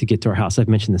to get to our house. I've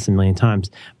mentioned this a million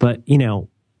times, but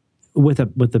with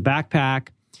the backpack,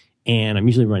 and I'm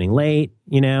usually running late,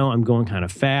 I'm going kind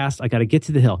of fast. I got to get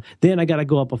to the hill. Then I got to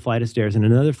go up a flight of stairs and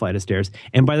another flight of stairs.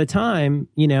 And by the time,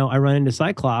 I run into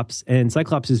Cyclops, and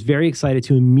Cyclops is very excited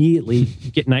to immediately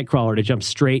get Nightcrawler to jump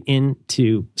straight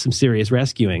into some serious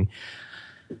rescuing.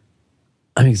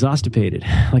 I'm exhausted.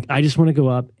 I just want to go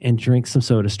up and drink some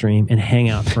SodaStream and hang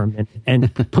out for a minute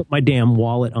and put my damn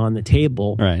wallet on the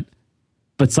table. Right.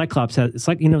 But Cyclops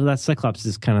that Cyclops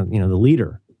is kind of, the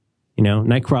leader.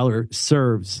 Nightcrawler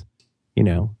serves,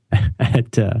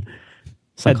 at the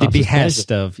behest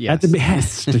pleasure. Of, yes. At the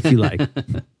behest, if you like.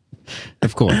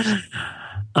 Of course.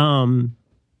 And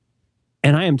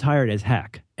I am tired as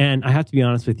heck. And I have to be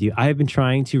honest with you, I have been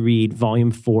trying to read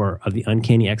Volume 4 of the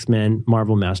Uncanny X-Men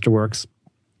Marvel Masterworks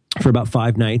for about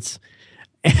 5 nights.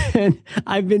 And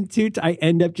I've been I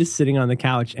end up just sitting on the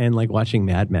couch and watching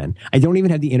Mad Men. I don't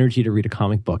even have the energy to read a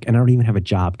comic book, and I don't even have a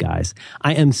job, guys.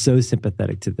 I am so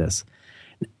sympathetic to this.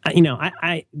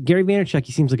 Gary Vaynerchuk,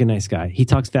 he seems like a nice guy. He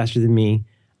talks faster than me.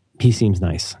 He seems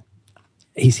nice.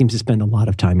 He seems to spend a lot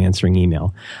of time answering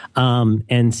email.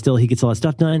 And still he gets all that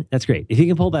stuff done. That's great. If he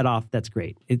can pull that off, that's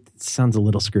great. It sounds a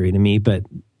little screwy to me, but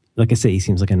like I say, he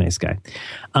seems like a nice guy.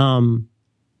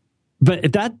 But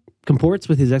if that comports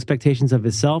with his expectations of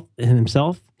himself, then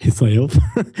he's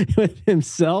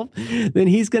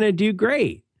going to do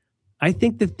great. I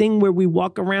think the thing where we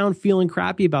walk around feeling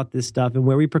crappy about this stuff and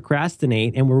where we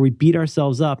procrastinate and where we beat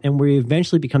ourselves up and where we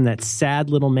eventually become that sad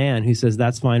little man who says,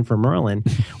 that's fine for Merlin.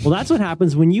 Well, that's what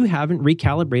happens when you haven't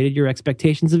recalibrated your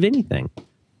expectations of anything.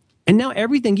 And now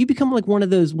everything, you become like one of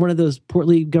those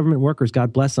portly government workers,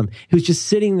 God bless them, who's just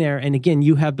sitting there. And again,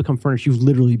 you have become furnished. You've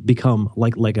literally become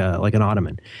like an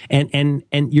ottoman. And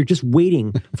you're just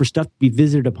waiting for stuff to be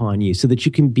visited upon you so that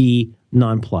you can be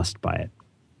nonplussed by it.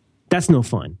 That's no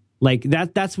fun. Like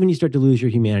that's when you start to lose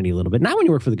your humanity a little bit. Not when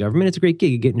you work for the government, it's a great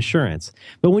gig, you get insurance.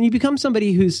 But when you become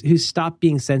somebody who's stopped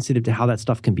being sensitive to how that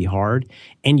stuff can be hard,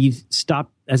 and you've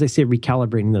stopped as I say,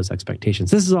 recalibrating those expectations.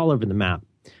 This is all over the map,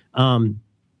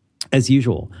 as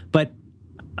usual. But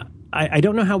I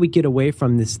don't know how we get away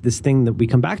from this thing that we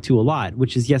come back to a lot,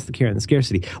 which is, yes, the care and the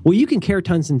scarcity. Well, you can care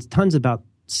tons and tons about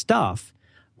stuff,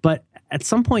 but at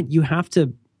some point you have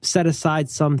to set aside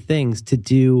some things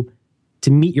to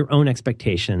meet your own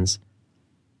expectations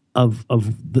of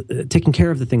taking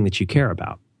care of the thing that you care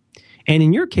about. And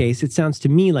in your case, it sounds to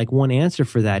me like one answer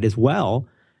for that is, well,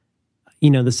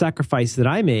 the sacrifice that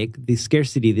I make, the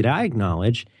scarcity that I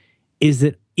acknowledge, is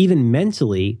that even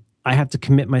mentally, I have to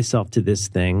commit myself to this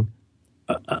thing.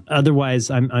 Otherwise,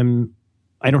 I don't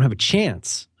have a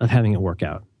chance of having it work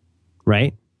out.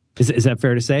 Right? Is that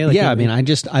fair to say? Like, yeah,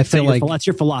 I feel like that's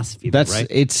your philosophy. Right?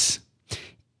 It's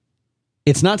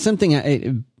not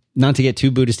something. Not to get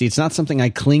too Buddhisty, it's not something I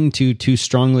cling to too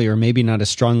strongly, or maybe not as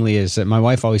strongly as my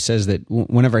wife always says that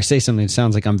whenever I say something, it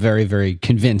sounds like I'm very, very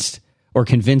convinced or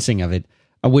convincing of it,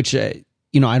 which, I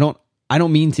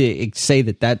don't mean to say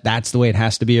that's the way it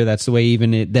has to be, or that's the way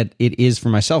that it is for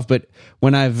myself. But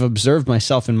when I've observed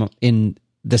myself in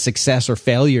the success or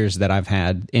failures that I've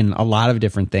had in a lot of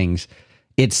different things,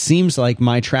 it seems like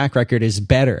my track record is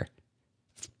better.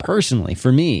 Personally,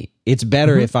 for me, it's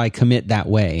better if I commit that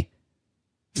way.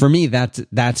 For me,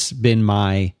 that's been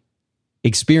my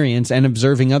experience, and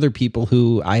observing other people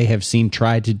who I have seen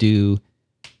try to do,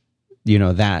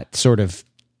 that sort of.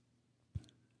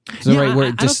 The right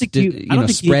word, just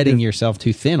spreading yourself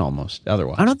too thin, almost.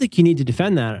 Otherwise, I don't think you need to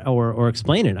defend that or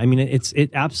explain it. I mean, it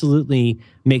absolutely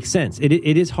makes sense. It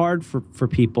is hard for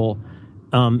people,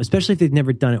 especially if they've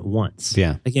never done it once.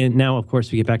 Yeah. Again, now of course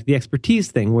we get back to the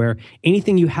expertise thing, where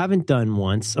anything you haven't done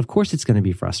once, of course, it's going to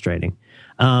be frustrating.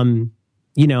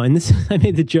 And this, I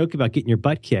made the joke about getting your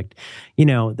butt kicked.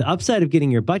 The upside of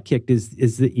getting your butt kicked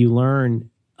is that you learn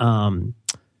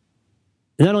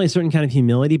not only a certain kind of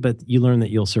humility, but you learn that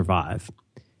you'll survive.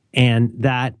 And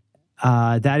that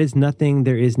is nothing.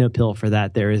 There is no pill for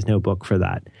that. There is no book for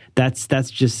that. That's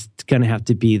just going to have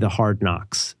to be the hard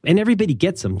knocks. And everybody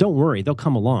gets them. Don't worry. They'll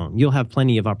come along. You'll have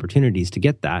plenty of opportunities to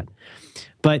get that.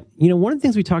 But, one of the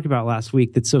things we talked about last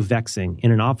week that's so vexing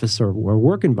in an office or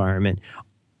work environment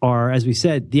are, as we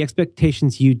said, the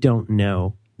expectations you don't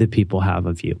know that people have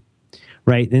of you,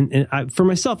 right? And for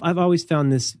myself, I've always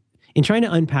found this, in trying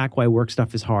to unpack why work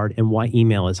stuff is hard and why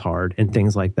email is hard and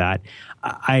things like that,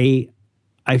 I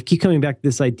keep coming back to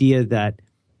this idea that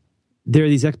there are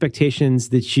these expectations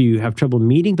that you have trouble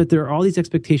meeting, but there are all these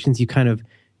expectations you kind of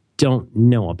don't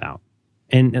know about.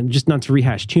 And just not to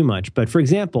rehash too much, but for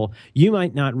example, you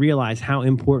might not realize how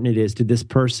important it is to this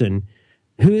person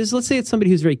who is, let's say it's somebody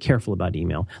who's very careful about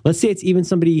email. Let's say it's even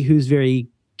somebody who's very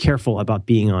careful about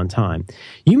being on time.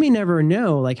 You may never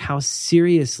know like how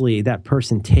seriously that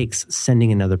person takes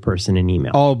sending another person an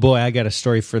email. Oh boy, I got a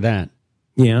story for that.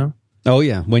 Yeah? Oh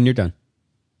yeah, when you're done.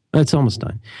 It's almost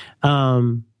done.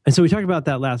 And so we talked about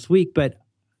that last week, but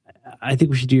I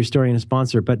think we should do your story and a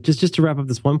sponsor. But just to wrap up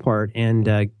this one part and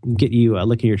get you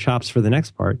licking your chops for the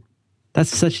next part,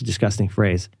 that's such a disgusting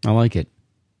phrase. I like it.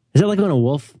 Is that like when a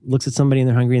wolf looks at somebody and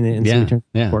they're hungry and they turn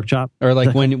pork chop? Or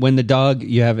like when the dog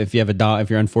if you have a dog, if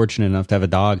you're unfortunate enough to have a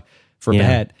dog for a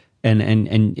pet and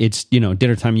it's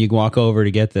dinner time, you walk over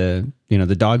to get the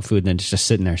dog food and then it's just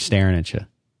sitting there staring at you.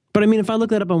 But I mean, if I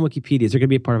look that up on Wikipedia, is there going to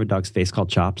be a part of a dog's face called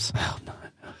chops? Oh no,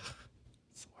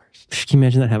 it's the worst. Can you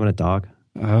imagine that having a dog?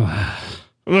 Oh,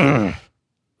 Ugh.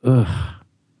 Can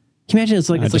you imagine it's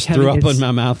like I just threw up in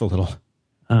my mouth a little.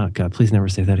 Oh, God, please never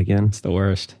say that again. It's the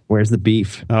worst. Where's the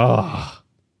beef? Oh.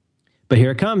 But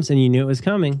here it comes, and you knew it was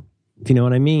coming, if you know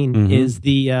what I mean, is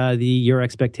the your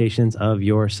expectations of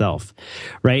yourself,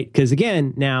 right? Because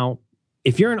again, now,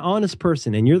 if you're an honest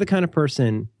person, and you're the kind of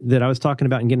person that I was talking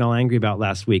about and getting all angry about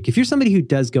last week, if you're somebody who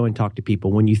does go and talk to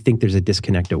people when you think there's a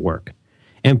disconnect at work,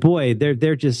 and boy,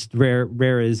 they're just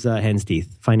rare as hen's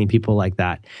teeth, finding people like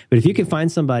that. But if you can find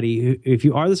somebody, if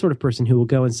you are the sort of person who will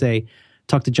go and say,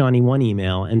 talk to Johnny one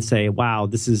email and say, wow,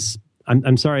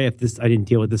 I'm sorry if I didn't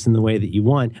deal with this in the way that you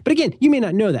want. But again, you may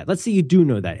not know that. Let's say you do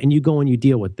know that and you go and you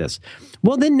deal with this.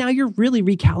 Well, then now you're really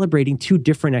recalibrating two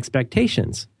different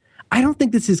expectations. I don't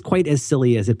think this is quite as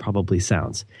silly as it probably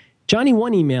sounds. Johnny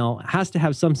one email has to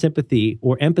have some sympathy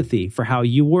or empathy for how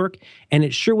you work, and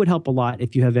it sure would help a lot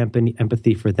if you have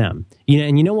empathy for them.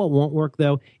 And you know what won't work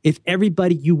though? If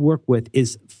everybody you work with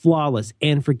is flawless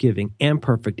and forgiving and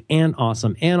perfect and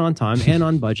awesome and on time and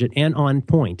on budget and on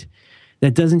point,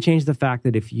 that doesn't change the fact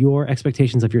that if your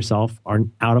expectations of yourself are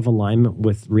out of alignment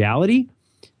with reality,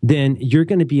 then you're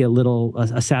going to be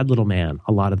a sad little man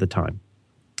a lot of the time,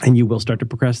 and you will start to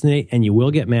procrastinate and you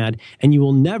will get mad and you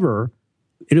will never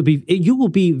you will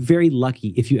be very lucky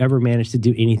if you ever manage to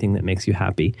do anything that makes you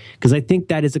happy. Because I think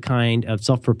that is a kind of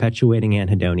self-perpetuating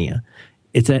anhedonia.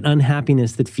 It's that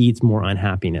unhappiness that feeds more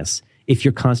unhappiness if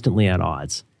you're constantly at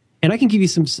odds. And I can give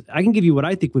you what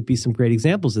I think would be some great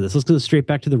examples of this. Let's go straight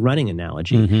back to the running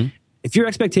analogy. Mm-hmm. If your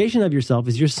expectation of yourself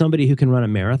is you're somebody who can run a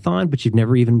marathon, but you've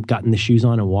never even gotten the shoes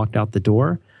on and walked out the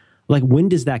door, like, when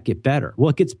does that get better? Well,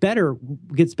 it gets better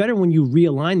when you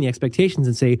realign the expectations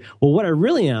and say, well, what I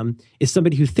really am is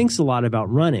somebody who thinks a lot about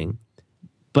running,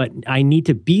 but I need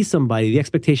to be somebody. The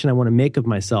expectation I want to make of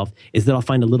myself is that I'll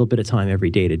find a little bit of time every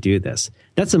day to do this.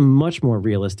 That's a much more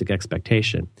realistic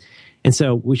expectation. And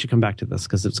so we should come back to this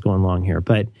because it's going long here.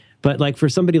 But like for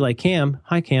somebody like Cam,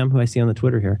 hi Cam, who I see on the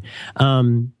Twitter here.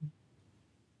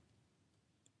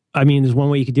 I mean, there's one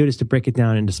way you could do it is to break it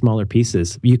down into smaller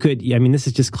pieces. You could, I mean, this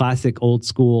is just classic old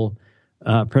school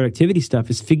productivity stuff,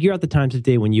 is figure out the times of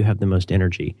day when you have the most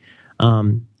energy.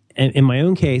 And in my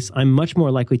own case, I'm much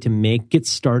more likely to get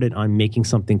started on making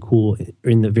something cool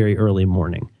in the very early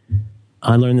morning.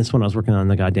 I learned this when I was working on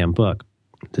the goddamn book,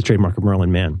 The Trademark of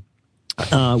Merlin Mann,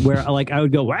 where like I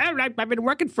would go, well, I've been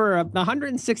working for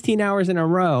 116 hours in a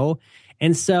row.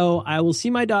 And so I will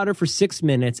see my daughter for 6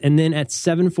 minutes, and then at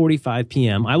 7:45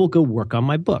 p.m., I will go work on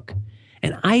my book.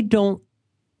 And I think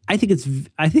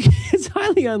it's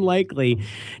highly unlikely,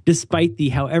 despite the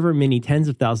however many tens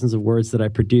of thousands of words that I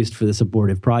produced for this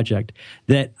abortive project,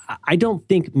 that I don't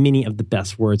think many of the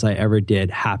best words I ever did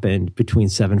happened between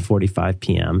 7:45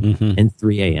 p.m. and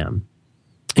 3 a.m.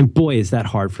 And boy, is that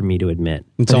hard for me to admit.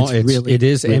 It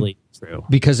is really true.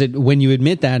 Because when you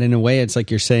admit that, in a way, it's like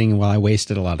you're saying, well, I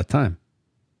wasted a lot of time.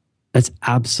 That's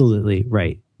absolutely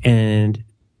right. And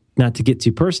not to get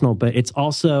too personal, but it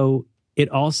also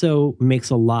makes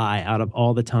a lie out of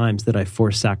all the times that I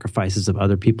forced sacrifices of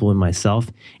other people and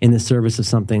myself in the service of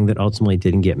something that ultimately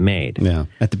didn't get made. Yeah,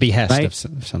 at the behest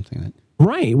of something.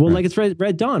 Right. Well, like it's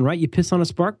Red Dawn, right? You piss on a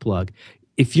spark plug.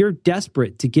 If you're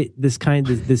desperate to get this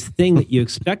this thing that you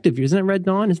expect of you, isn't it Red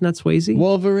Dawn? Isn't that Swayze?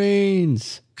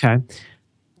 Wolverines. Okay.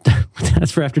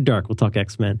 That's for after dark. We'll talk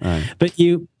X-Men. Right.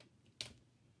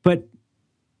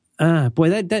 Boy,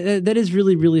 that is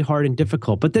really, really hard and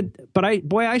difficult.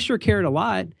 I sure cared a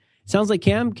lot. Sounds like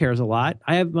Cam cares a lot.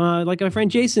 I have like my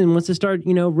friend Jason wants to start,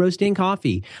 roasting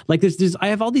coffee. Like I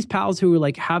have all these pals who are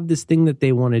like have this thing that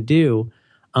they want to do,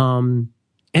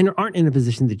 and aren't in a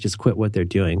position to just quit what they're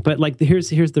doing. But like here's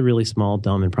the really small,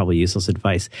 dumb, and probably useless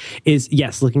advice is,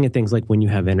 yes, looking at things like when you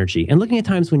have energy and looking at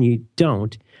times when you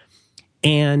don't.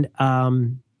 And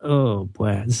oh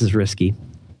boy, this is risky.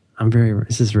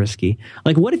 This is risky.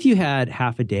 Like, what if you had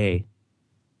half a day?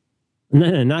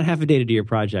 No, not half a day to do your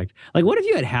project. Like, what if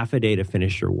you had half a day to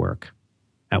finish your work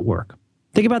at work?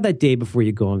 Think about that day before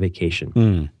you go on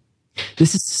vacation.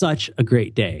 This is such a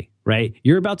great day, right?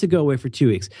 You're about to go away for 2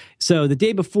 weeks. So the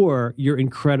day before, you're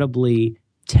incredibly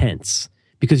tense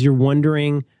because you're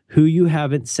wondering who you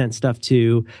haven't sent stuff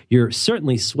to. You're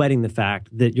certainly sweating the fact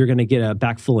that you're going to get a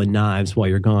back full of knives while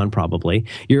you're gone, probably.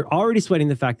 You're already sweating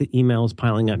the fact that email is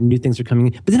piling up, new things are coming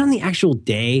in. But then on the actual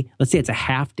day, let's say it's a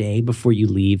half day before you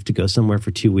leave to go somewhere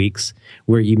for 2 weeks,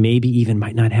 where you maybe even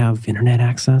might not have internet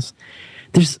access,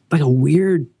 there's like a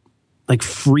weird, like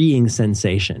freeing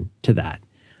sensation to that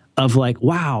of like,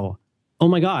 wow, oh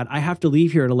my God, I have to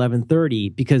leave here at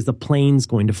 11:30 because the plane's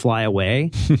going to fly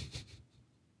away.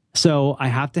 So I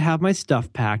have to have my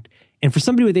stuff packed. And for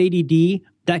somebody with ADD,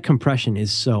 that compression is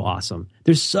so awesome.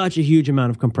 There's such a huge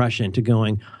amount of compression to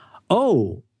going,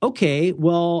 oh, okay,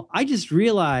 well, I just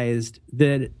realized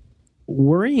that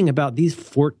worrying about these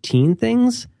 14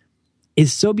 things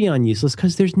is so beyond useless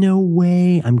because there's no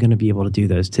way I'm going to be able to do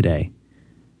those today.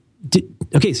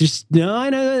 Okay, so just,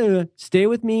 no. Stay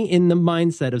with me in the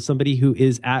mindset of somebody who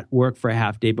is at work for a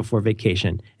half day before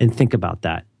vacation and think about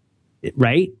that,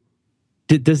 right?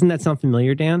 Doesn't that sound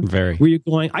familiar, Dan? Very. Where you're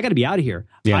going, I got to be out of here.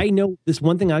 Yeah. I know this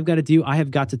one thing I've got to do. I have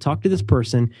got to talk to this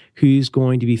person who's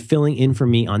going to be filling in for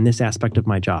me on this aspect of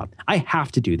my job. I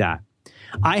have to do that.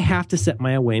 I have to set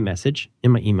my away message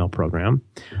in my email program.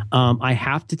 I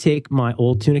have to take my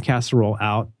old tuna casserole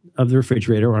out of the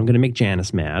refrigerator or I'm going to make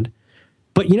Janice mad.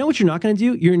 But you know what you're not going to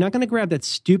do? You're not going to grab that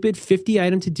stupid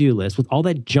 50-item to-do list with all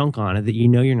that junk on it that you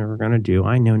know you're never going to do.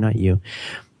 I know, not you.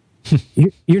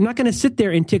 You're not going to sit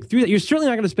there and tick through that. You're certainly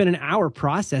not going to spend an hour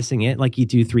processing it like you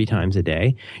do 3 times a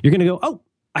day. You're going to go, oh,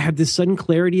 I have this sudden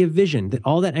clarity of vision that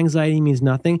all that anxiety means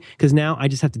nothing because now I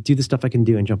just have to do the stuff I can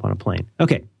do and jump on a plane.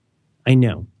 Okay, I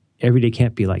know every day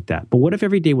can't be like that. But what if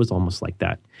every day was almost like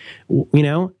that?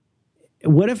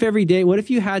 What if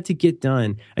you had to get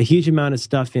done a huge amount of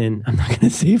stuff in, I'm not going to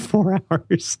say 4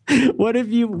 hours. What if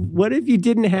you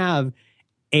didn't have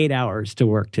 8 hours to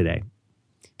work today?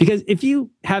 Because if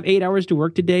you have 8 hours to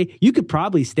work today, you could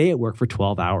probably stay at work for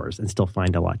 12 hours and still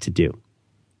find a lot to do.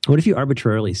 What if you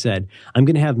arbitrarily said, I'm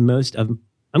going to have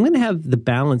the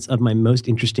balance of my most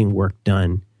interesting work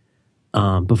done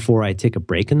before I take a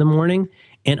break in the morning,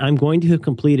 and I'm going to have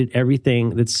completed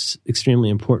everything that's extremely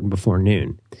important before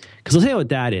noon. Because I'll tell you what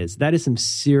that is. That is some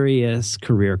serious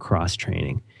career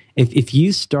cross-training. If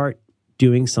you start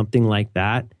doing something like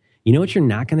that, you know what you're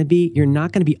not going to be? You're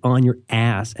not going to be on your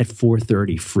ass at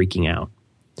 4:30 freaking out.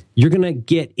 You're going to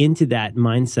get into that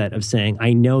mindset of saying,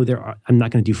 I know I'm not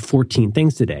going to do 14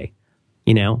 things today.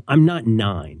 You know, I'm not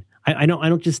 9. I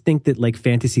don't just think that like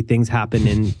fantasy things happen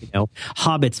and,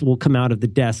 hobbits will come out of the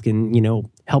desk and,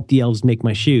 help the elves make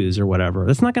my shoes or whatever.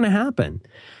 That's not going to happen.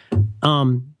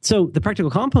 So the practical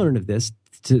component of this,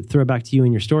 to throw back to you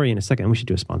and your story in a second, we should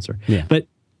do a sponsor. Yeah. But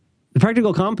the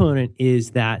practical component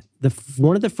is that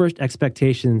one of the first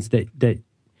expectations that I'm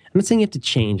not saying you have to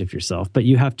change of yourself, but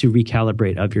you have to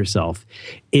recalibrate of yourself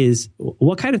is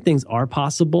what kind of things are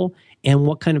possible and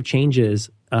what kind of changes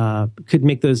could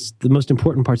make the most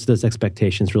important parts of those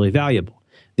expectations really valuable.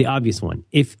 The obvious one,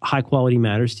 if high quality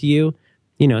matters to you,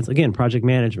 it's again, project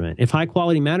management. If high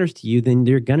quality matters to you, then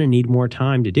you're going to need more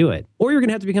time to do it, or you're going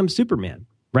to have to become Superman,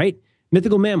 right?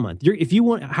 Mythical Man Month.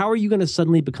 How are you going to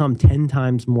suddenly become 10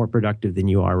 times more productive than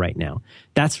you are right now?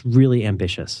 That's really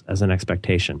ambitious as an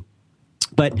expectation.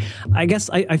 But I guess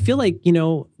I feel like,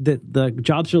 the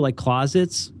jobs are like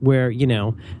closets where,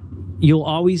 you'll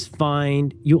always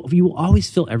you will always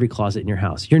fill every closet in your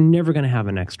house. You're never going to have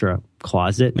an extra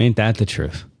closet. Ain't that the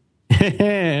truth?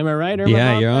 Am I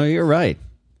right? You're right.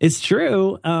 It's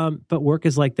true. But work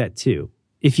is like that too.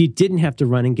 If you didn't have to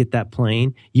run and get that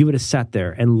plane, you would have sat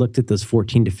there and looked at those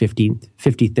 14 to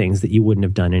 50 things that you wouldn't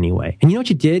have done anyway. And you know what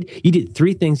you did? You did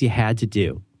 3 things you had to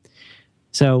do.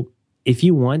 So if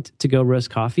you want to go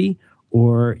roast coffee,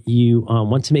 or you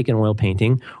want to make an oil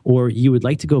painting, or you would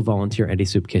like to go volunteer at a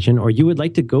soup kitchen, or you would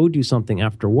like to go do something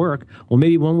after work, well,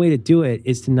 maybe one way to do it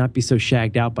is to not be so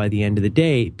shagged out by the end of the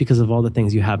day because of all the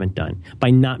things you haven't done, by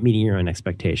not meeting your own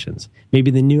expectations.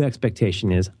 Maybe the new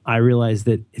expectation is, I realize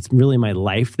that it's really my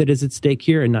life that is at stake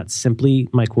here and not simply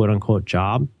my quote-unquote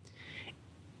job.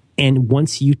 And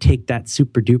once you take that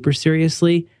super duper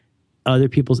seriously, other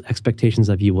people's expectations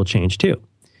of you will change too.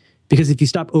 Because if you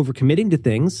stop overcommitting to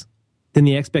things, then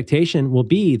the expectation will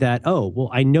be that,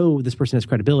 I know this person has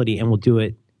credibility and will do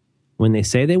it when they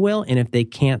say they will. And if they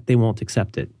can't, they won't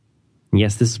accept it. And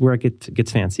yes, this is where it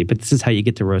gets fancy, but this is how you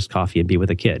get to roast coffee and be with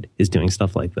a kid, is doing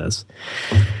stuff like this.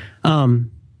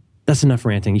 That's enough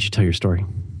ranting. You should tell your story.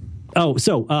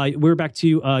 So we're back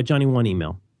to Johnny One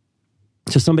email.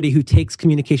 So somebody who takes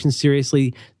communication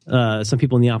seriously, some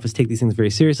people in the office take these things very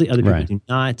seriously. Other people do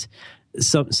not.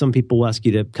 Some people will ask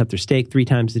you to cut their steak 3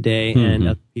 times a day, and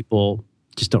other people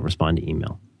just don't respond to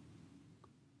email.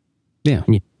 Yeah.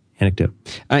 Anecdote.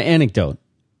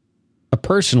 A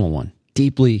personal one,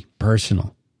 deeply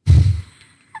personal.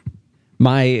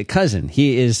 My cousin,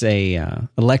 he is a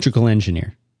electrical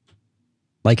engineer,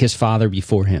 like his father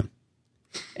before him,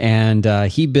 and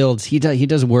he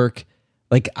does work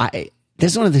like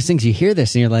This is one of those things you hear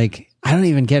this and you're like, I don't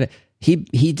even get it.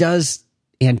 He does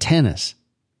antennas.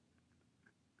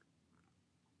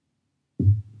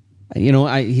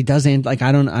 He does I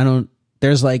don't.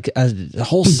 There's like a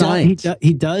whole science.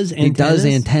 He does antennas. He does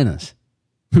antennas.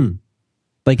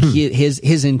 Like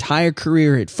his entire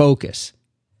career at Focus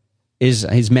is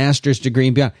his master's degree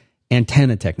and beyond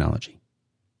antenna technology.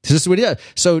 So this is what he does.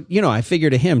 So I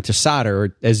figured to him to solder,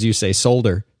 or as you say,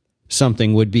 solder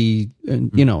something would be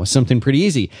something pretty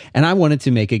easy. And I wanted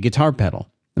to make a guitar pedal.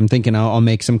 I'm thinking I'll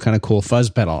make some kind of cool fuzz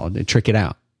pedal to trick it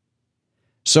out.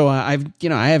 So I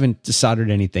haven't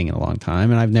soldered anything in a long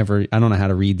time, and I don't know how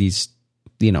to read these,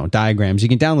 diagrams. You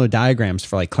can download diagrams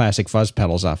for like classic fuzz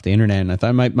pedals off the internet, and I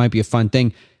thought it might be a fun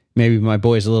thing. Maybe my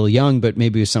boy's a little young, but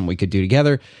maybe it was something we could do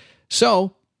together.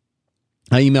 So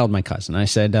I emailed my cousin. I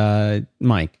said,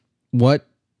 Mike,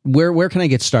 where can I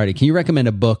get started? Can you recommend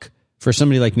a book for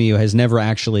somebody like me who has never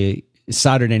actually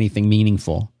soldered anything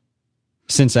meaningful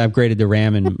since I upgraded the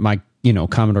RAM in my,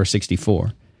 Commodore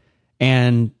 64?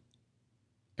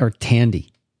 Or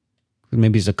Tandy.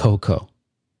 Maybe it's a Coco.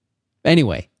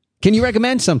 Anyway, can you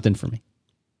recommend something for me?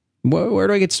 Where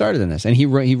do I get started in this? And he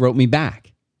wrote me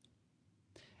back.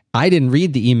 I didn't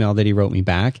read the email that he wrote me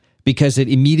back because it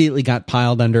immediately got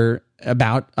piled under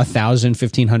about 1,000,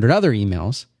 1,500 other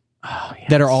emails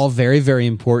that are all very, very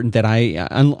important that I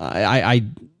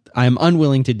am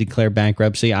unwilling to declare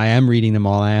bankruptcy. I am reading them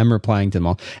all. I am replying to them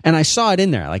all. And I saw it in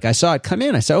there. Like I saw it come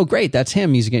in. I said, oh, great. That's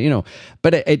him. He's going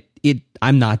but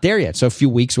I'm not there yet. So a few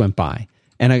weeks went by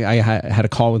and I had a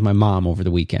call with my mom over the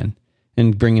weekend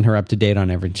and bringing her up to date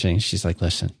on everything. She's like,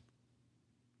 listen,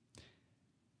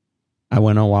 I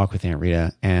went on a walk with Aunt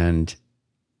Rita, and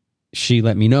she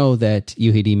let me know that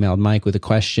you had emailed Mike with a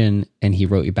question, and he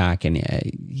wrote you back, and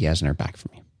he hasn't heard back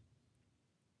from you.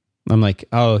 I'm like,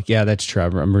 oh, yeah, that's true.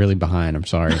 I'm really behind. I'm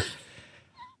sorry.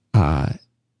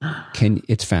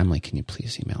 It's family. Can you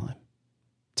please email him?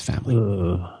 It's family.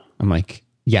 I'm like,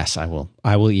 yes, I will.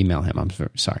 I will email him. I'm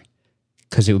sorry.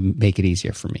 Because it would make it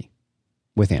easier for me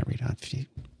with Aunt Rita. If you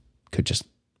could just...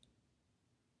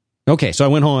 Okay, so I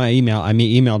went home, I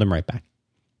emailed him right back.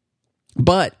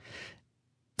 But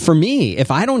for me,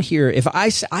 if I don't hear, if I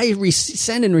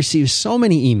send and receive so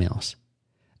many emails,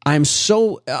 I'm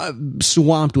so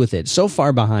swamped with it, so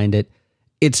far behind it.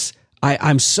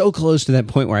 I'm so close to that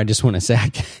point where I just want to say,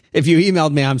 if you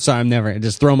emailed me, I'm sorry, I'm never,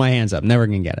 just throw my hands up, never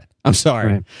gonna get it. I'm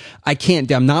sorry. Right. I can't,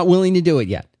 I'm not willing to do it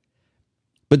yet.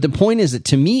 But the point is that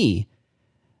to me,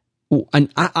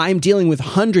 I'm dealing with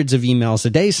hundreds of emails a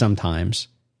day sometimes.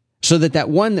 So that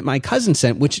one that my cousin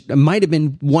sent, which might have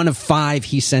been one of 5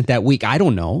 he sent that week, I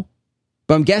don't know.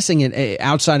 But I'm guessing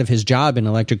outside of his job in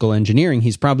electrical engineering,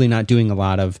 he's probably not doing a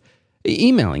lot of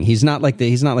emailing. He's not like a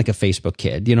Facebook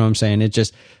kid. You know what I'm saying? It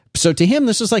just, so to him,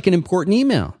 this was like an important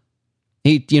email.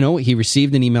 He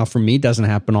received an email from me. Doesn't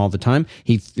happen all the time.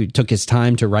 He took his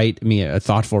time to write me a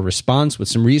thoughtful response with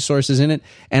some resources in it.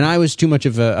 And I was too much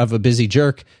of a busy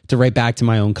jerk to write back to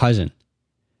my own cousin.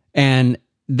 And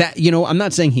that, I'm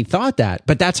not saying he thought that,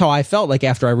 but that's how I felt like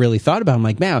after I really thought about it. I'm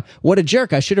like, man, what a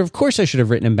jerk. Of course I should have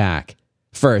written him back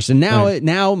first. And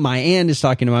now my aunt is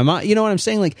talking to my mom. You know what I'm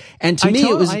saying? Like, and to me,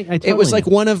 it was like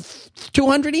one of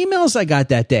 200 emails I got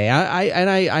that day.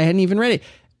 I hadn't even read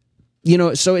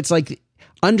it. So it's like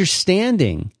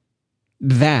understanding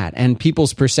that and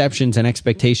people's perceptions and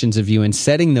expectations of you and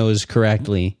setting those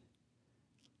correctly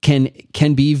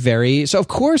can be very, so of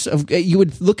course you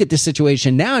would look at this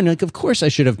situation now and like, of course I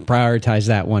should have prioritized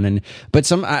that one.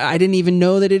 But I didn't even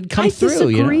know that it'd come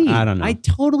through. Disagree. I don't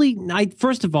know.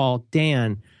 First of all,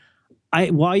 Dan,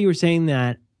 while you were saying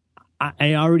that,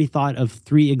 I already thought of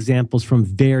 3 examples from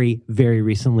very, very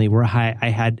recently where I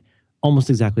had almost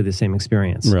exactly the same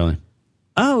experience. Really?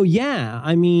 Oh yeah.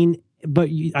 I mean, but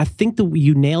I think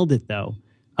you nailed it though.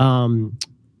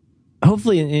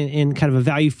 Hopefully in kind of a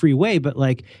value-free way, but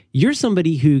like you're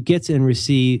somebody who gets and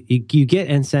you get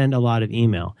and send a lot of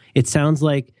email. It sounds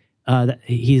like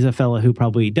he's a fellow who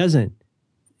probably doesn't.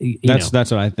 That's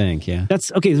what I think. Yeah.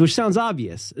 That's okay. Which sounds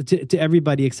obvious to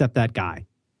everybody except that guy.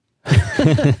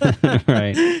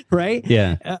 Right.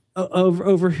 Yeah.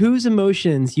 Over whose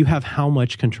emotions you have how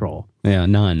much control? Yeah,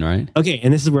 none. Right. Okay,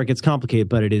 and this is where it gets complicated,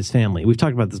 but it is family. We've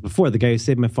talked about this before. The guy who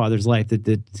saved my father's life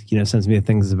that sends me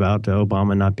things about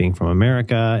Obama not being from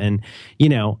America, and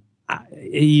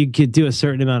you could do a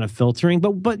certain amount of filtering,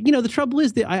 but the trouble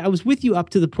is that I was with you up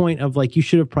to the point of like you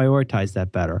should have prioritized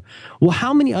that better. Well,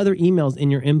 how many other emails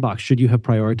in your inbox should you have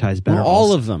prioritized better? Well,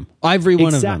 all of them. Every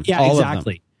one of them. Yeah, all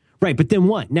exactly. Right, but then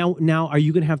what? Now, are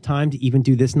you going to have time to even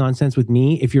do this nonsense with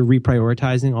me if you're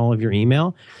reprioritizing all of your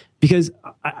email? Because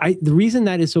the reason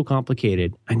that is so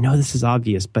complicated, I know this is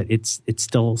obvious, but it's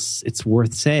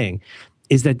worth saying,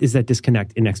 is that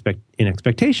disconnect in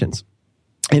expectations,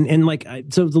 and like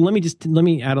so let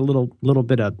me add a little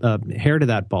bit of hair to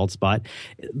that bald spot.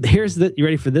 You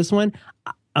ready for this one?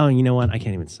 Oh, you know what? I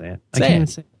can't even say it. I can't even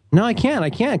say it. No, I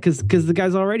can't because the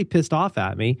guy's already pissed off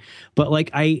at me. But like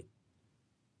I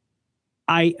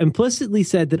implicitly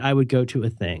said that I would go to a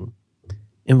thing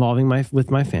involving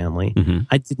with my family. Mm-hmm.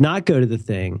 I did not go to the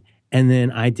thing, and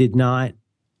then I did not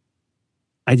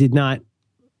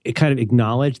kind of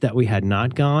acknowledge that we had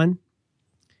not gone.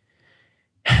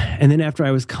 And then after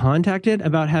I was contacted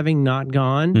about having not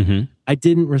gone, mm-hmm. I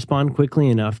didn't respond quickly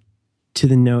enough to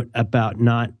the note about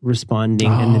not responding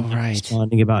and then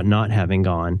responding about not having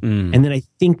gone. Mm. And then I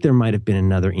think there might have been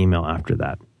another email after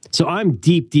that. So I'm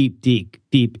deep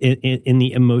in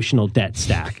the emotional debt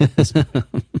stack.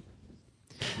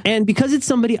 And because it's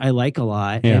somebody I like a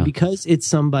lot, and because it's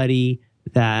somebody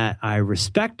that I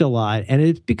respect a lot, and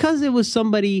it's because it was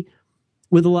somebody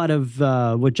with a lot of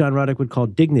what John Roddick would call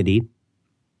dignity,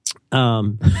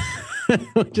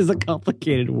 which is a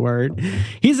complicated word.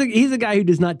 He's a guy who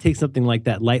does not take something like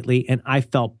that lightly, and I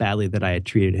felt badly that I had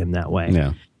treated him that way.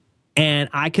 Yeah. And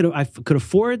I could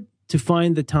afford to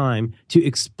find the time to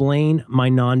explain my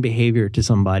non-behavior to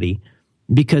somebody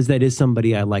because that is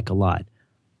somebody I like a lot.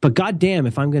 But goddamn,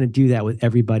 if I'm going to do that with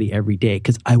everybody every day,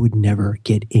 because I would never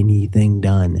get anything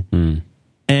done. Mm.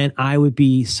 And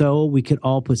we could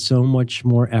all put so much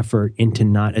more effort into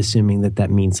not assuming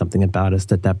that means something about us,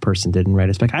 that person didn't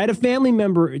write us back. I had a family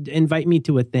member invite me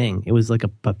to a thing. It was like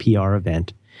a PR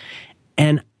event.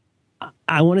 And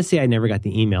I want to say I never got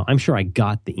the email. I'm sure I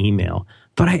got the email,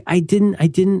 but I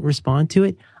didn't respond to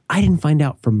it. I didn't find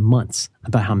out for months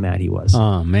about how mad he was.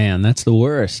 Oh, man, that's the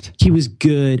worst. He was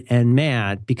good and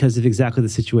mad because of exactly the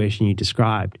situation you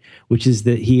described, which is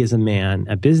that he is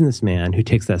a businessman who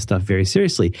takes that stuff very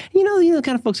seriously. You know, the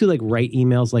kind of folks who like write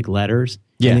emails like letters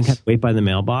and then kind of wait by the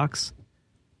mailbox.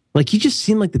 Like, he just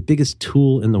seemed like the biggest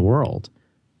tool in the world.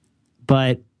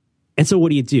 And so what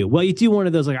do you do? Well, you do one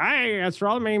of those like, I answer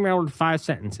all my email with 5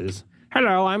 sentences.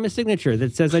 Hello, I'm a signature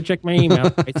that says I check my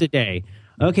email twice a day.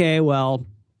 Okay, well,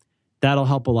 that'll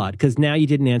help a lot because now you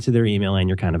didn't answer their email and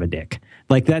you're kind of a dick.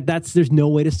 Like there's no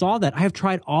way to solve that. I have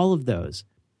tried all of those,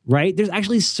 right? There's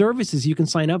actually services you can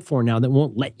sign up for now that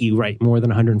won't let you write more than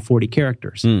 140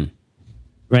 characters,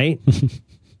 right?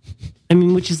 I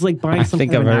mean, which is like buying some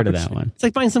kind of an aperture. I think I've heard of that one. It's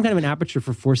like buying some kind of an aperture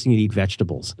for forcing you to eat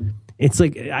vegetables. It's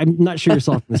like, I'm not sure you're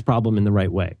solving this problem in the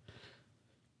right way.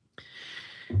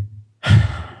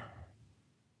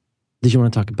 Did you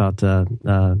want to talk about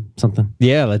something?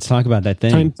 Yeah, let's talk about that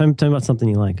thing. Tell me about something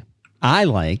you like. I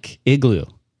like Igloo.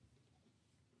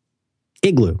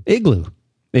 Igloo.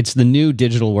 It's the new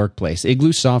digital workplace,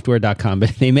 igloosoftware.com.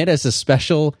 But they made us a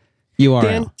special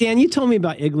URL. Dan, you told me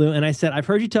about Igloo, and I said, I've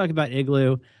heard you talk about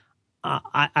Igloo.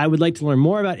 I would like to learn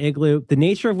more about Igloo. The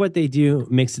nature of what they do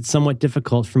makes it somewhat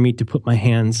difficult for me to put my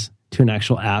hands to an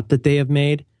actual app that they have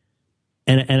made.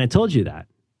 And I told you that.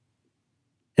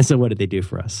 And so what did they do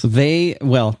for us? Here's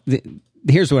what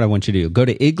I want you to do. Go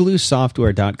to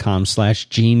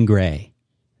igloosoftware.com/Gene Gray.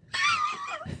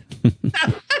 Isn't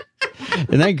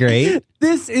that great?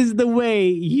 This is the way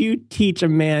you teach a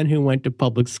man who went to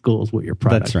public schools what your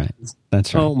product is.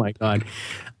 That's right. Oh, my God.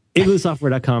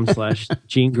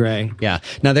 igloosoftware.com/Gene Gray. Yeah.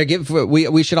 Now,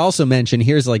 we should also mention,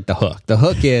 here's like the hook. The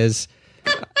hook is,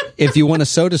 if you want a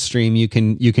SodaStream, you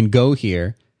can go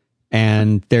here.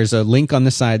 And there's a link on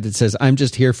the side that says, I'm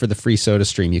just here for the free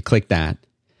SodaStream. You click that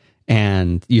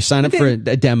and you sign up for a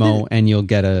demo and you'll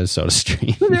get a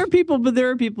SodaStream. There are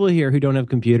people here who don't have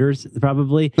computers,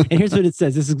 probably. And here's what it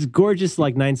says. This is gorgeous,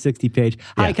 like 960 page.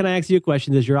 Hi, can I ask you a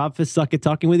question? Does your office suck at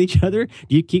talking with each other?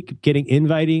 Do you keep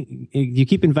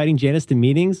inviting Janice to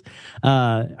meetings?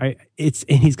 And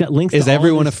he's got links. Is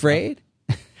everyone afraid?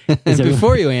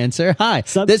 Before you answer, hi,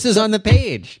 this is on the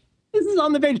page. This is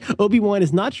on the page. Obi-Wan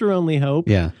is not your only hope.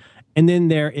 Yeah. And then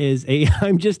there is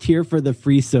I'm just here for the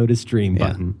free SodaStream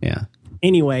button. Yeah.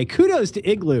 Anyway, kudos to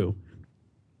Igloo.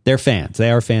 They're fans.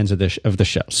 They are fans of the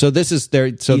show. So this is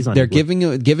they're giving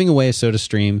away a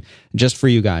SodaStream just for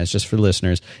you guys, just for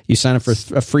listeners. You sign up for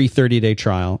a free 30-day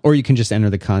trial, or you can just enter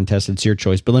the contest. It's your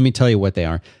choice. But let me tell you what they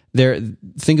are.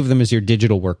 Think of them as your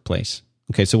digital workplace.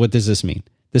 Okay, so what does this mean?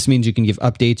 This means you can give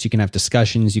updates, you can have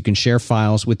discussions, you can share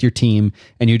files with your team,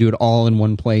 and you do it all in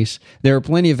one place. There are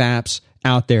plenty of apps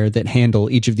out there that handle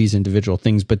each of these individual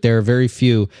things, but there are very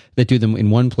few that do them in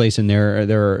one place, and there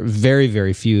are very,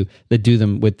 very few that do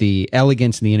them with the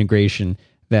elegance and the integration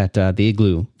that the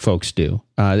Igloo folks do.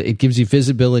 It gives you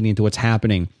visibility into what's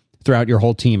happening throughout your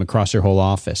whole team, across your whole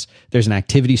office. There's an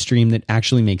activity stream that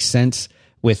actually makes sense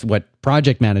with what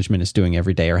project management is doing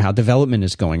every day, or how development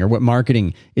is going, or what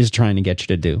marketing is trying to get you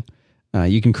to do.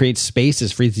 You can create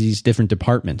spaces for these different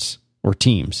departments or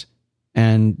teams,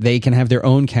 and they can have their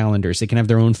own calendars. They can have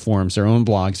their own forums, their own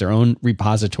blogs, their own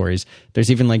repositories. There's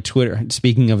even like Twitter.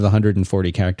 Speaking of the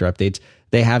 140 character updates,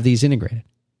 they have these integrated.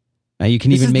 You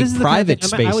can even make private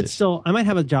spaces. I might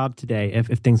have a job today if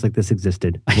things like this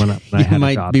existed. When I had you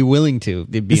might be willing to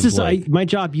be employed. My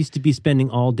job used to be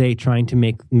spending all day trying to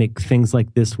make things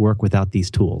like this work without these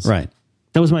tools. Right.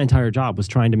 That was my entire job, was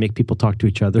trying to make people talk to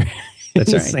each other in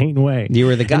a sane way. You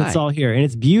were the guy. And it's all here, and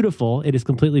it's beautiful. It is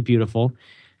completely beautiful.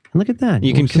 And look at that.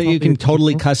 You can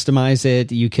totally customize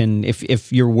it. You can,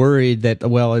 if you're worried that,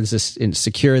 is this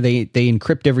insecure, they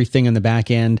encrypt everything on the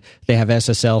back end. They have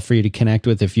SSL for you to connect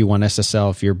with if you want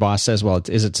SSL. If your boss says,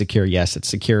 is it secure? Yes, it's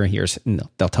secure.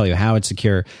 They'll tell you how it's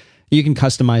secure. You can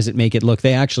customize it, make it look.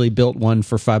 They actually built one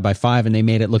for 5x5, and they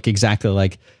made it look exactly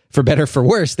like, for better, for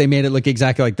worse, they made it look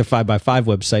exactly like the 5x5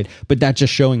 website. But that's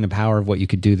just showing the power of what you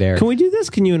could do there. Can we do this?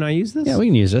 Can you and I use this? Yeah, we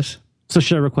can use this. So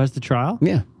should I request a trial?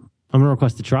 Yeah. I'm going to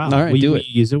request a trial. All right, will do you it.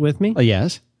 Use it with me?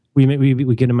 Yes. We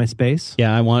get in my space?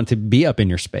 Yeah, I want to be up in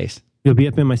your space. You'll be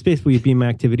up in my space. Will you be in my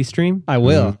activity stream? I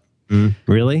will.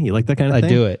 Really? You like that kind of thing?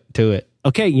 Do it.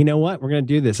 Okay, you know what? We're going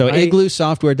to do this. So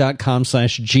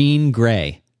igloosoftware.com/Gene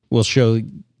Gray will show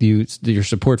you your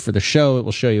support for the show. It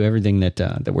will show you everything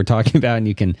that we're talking about, and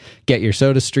you can get your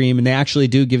SodaStream. And they actually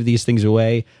do give these things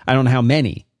away. I don't know how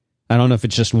many. I don't know if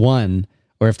it's just one,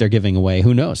 or if they're giving away,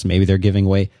 who knows? Maybe they're giving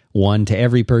away one to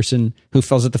every person who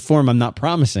fills out the form. I'm not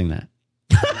promising that.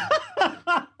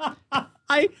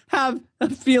 have a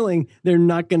feeling they're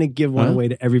not going to give one away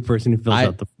to every person who fills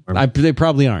out the form. They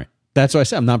probably aren't. That's why I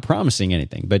said I'm not promising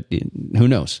anything, but who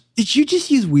knows? Did you just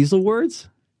use weasel words?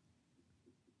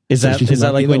 Is that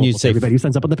like when you say everybody who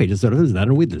signs up on the page? Is that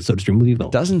a weasel? SodaStream will be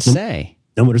available. Doesn't say.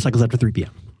 No motorcycles after 3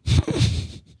 p.m.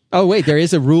 Oh wait, there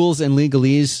is a rules and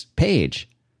legalese page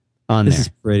on there. This is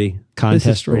pretty.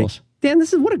 Contest rules. Dan,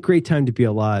 this is what a great time to be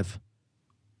alive.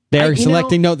 They're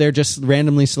selecting. No, they're just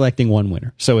randomly selecting one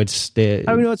winner. So it's. How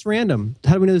do we know it's random?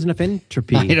 How do we know there's enough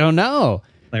entropy? I don't know,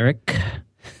 Lyric.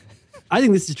 I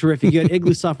think this is terrific. You got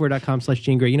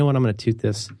igloosoftware.com/Gene Gray. You know what? I'm going to toot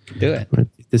this. Do it.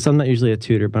 I'm not usually a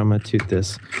tutor, but I'm going to toot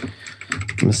this.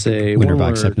 I'm going to say winner by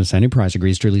acceptance of any prize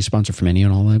agrees to release sponsor from any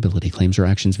and all liability claims or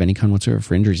actions of any kind whatsoever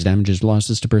for injuries, damages,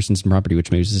 losses to persons and property which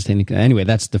may be sustained. Anyway,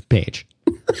 that's the page.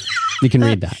 You can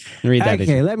read that.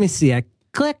 Okay, let me see. I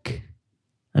click.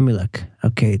 Let me look.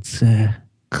 Okay, it's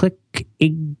click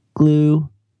Igloo.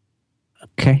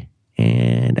 Okay,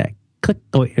 and I click.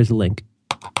 Oh, wait, here's a link.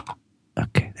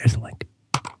 Okay, there's a link.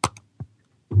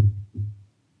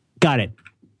 Got it.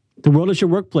 The world is your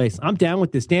workplace. I'm down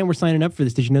with this. Dan, we're signing up for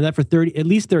this. Did you know that for at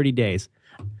least 30 days?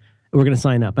 We're going to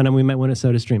sign up, and then we might win a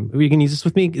SodaStream. Are you going to use this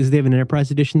with me? Is they have an enterprise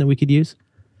edition that we could use?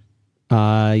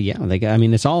 Yeah.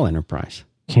 It's all enterprise.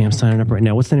 Okay, I'm signing up right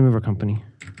now. What's the name of our company?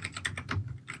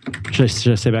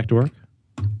 Should I say back to work?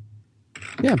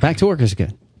 Yeah, back to work is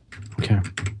good. Okay.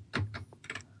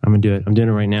 I'm going to do it. I'm doing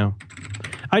it right now.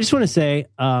 I just want to say,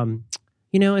 and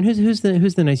who's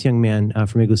the nice young man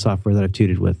from Igloo Software that I've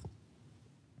tooted with?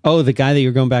 Oh, the guy that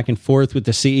you're going back and forth with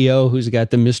the CEO who's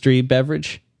got the mystery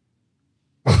beverage?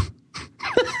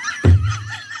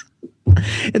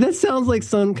 That sounds like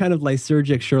some kind of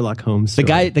lysergic Sherlock Holmes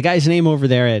story. The guy's name over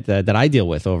there that I deal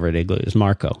with over at Igloo is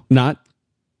Marco. Not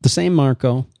the same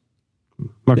Marco.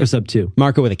 Marco sub 2.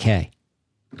 Marco with a K.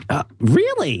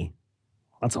 Really?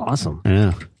 That's awesome. I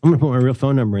know. I'm going to put my real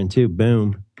phone number in too.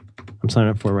 Boom. I'm signing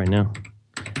up for it right now.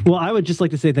 Well, I would just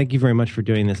like to say thank you very much for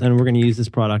doing this. And we're going to use this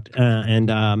product. And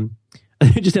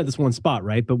just have this one spot,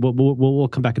 right? But we'll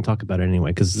come back and talk about it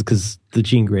anyway because the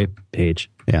Gene Gray page.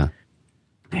 Yeah.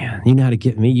 Man, you know how to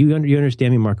get me. You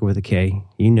understand me, Marco with a K.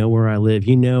 You know where I live.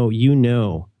 You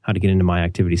know how to get into my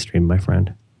activity stream, my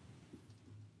friend.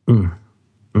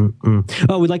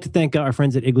 Oh, we'd like to thank our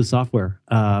friends at Igloo Software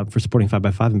for supporting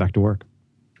 5x5 and Back to Work.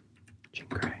 Gene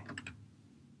Gray.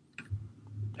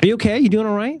 Are you okay? You doing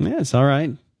all right? Yeah, it's all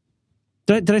right.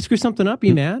 Did I screw something up? Are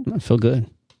you mad? I feel good. Are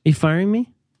you firing me?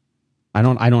 I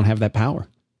don't have that power.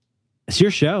 It's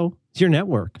your show. It's your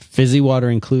network. Fizzy water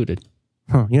included.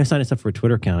 Huh. I signed us up for a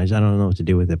Twitter account. I don't know what to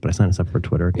do with it, but I signed us up for a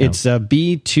Twitter account. It's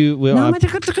B2. Well, no, you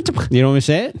don't want me to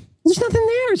say it? There's nothing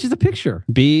there. It's just a picture.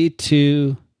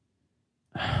 B2.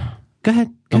 Go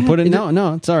ahead. Don't put it.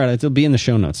 No, it's all right. It'll be in the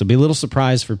show notes. It'll be a little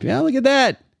surprise for people. Oh, look at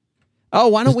that. Oh,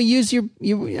 why don't we use your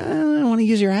I want to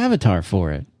use your avatar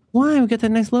for it. Why? We got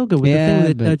that nice logo with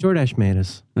the thing that Jordash made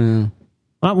us. Well,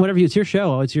 whatever. It's your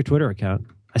show. It's your Twitter account.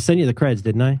 I sent you the creds,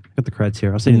 didn't I? I got the creds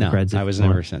here. I'll send you the creds. I was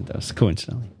never sent those.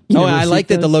 Coincidentally. I like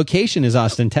that the location is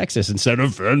Austin, Texas instead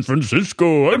of San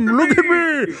Francisco. And look at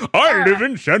me. I live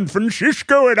in San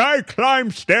Francisco and I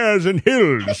climb stairs and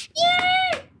hills.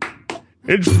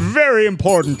 It's very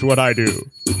important what I do.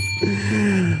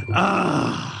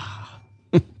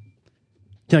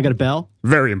 I got a bell?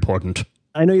 Very important.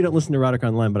 I know you don't listen to Roderick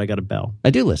Online, but I got a bell. I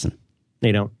do listen. No,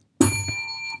 you don't.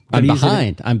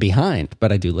 I'm behind,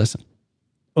 but I do listen.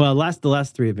 Well, the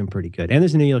last three have been pretty good. And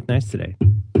there's a new You Look Nice today.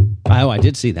 Oh, I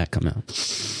did see that come out.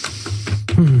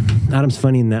 Adam's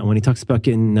funny in that one. He talks about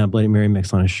getting Bloody Mary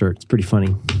mix on his shirt. It's pretty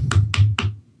funny.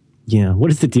 Yeah.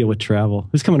 What is the deal with travel?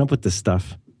 Who's coming up with this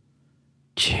stuff?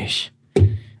 Jeez.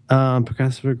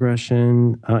 Progressive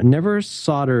aggression. Never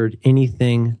soldered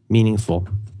anything meaningful.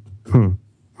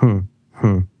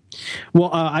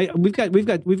 Well, we've got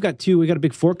a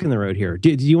big fork in the road here. Do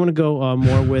you want to go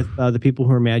more with the people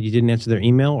who are mad you didn't answer their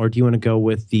email, or do you want to go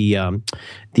with the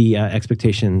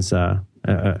expectations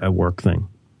at work thing?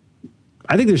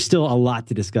 I think there's still a lot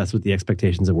to discuss with the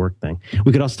expectations at work thing.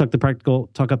 We could also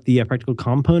talk up the practical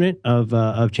component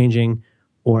of changing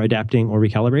or adapting or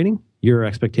recalibrating your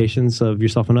expectations of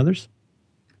yourself and others.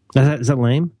 Is that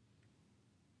lame?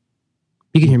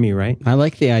 You can hear me, right? I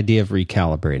like the idea of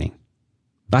recalibrating.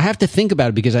 But I have to think about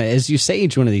it because as you say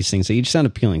each one of these things, they each sound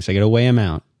appealing, so I got to weigh them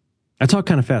out. I talk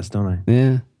kind of fast, don't I?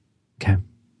 Yeah. Okay.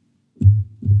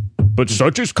 But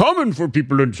such is common for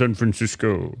people in San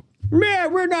Francisco.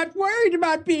 Man, we're not worried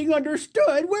about being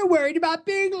understood. We're worried about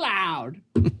being loud.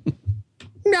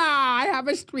 Nah, I have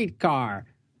a streetcar.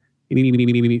 The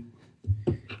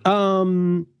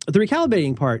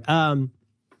recalibrating part.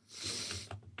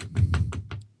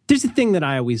 There's a thing that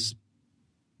I always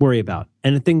worry about,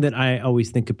 and the thing that I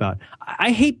always think about.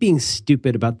 I hate being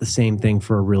stupid about the same thing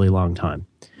for a really long time.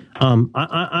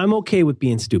 I'm okay with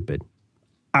being stupid,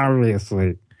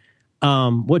 obviously.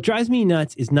 What drives me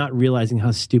nuts is not realizing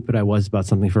how stupid I was about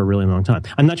something for a really long time.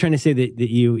 I'm not trying to say that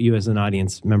you as an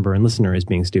audience member and listener is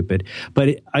being stupid,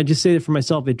 but I just say that for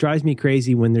myself, it drives me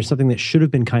crazy when there's something that should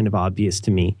have been kind of obvious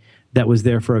to me that was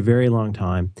there for a very long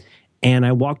time. And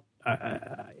I walked,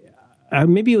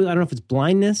 maybe, I don't know if it's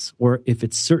blindness or if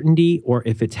it's certainty or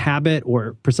if it's habit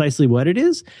or precisely what it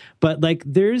is, but like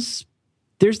there's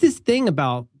this thing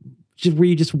about just where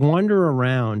you just wander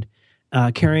around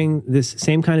carrying this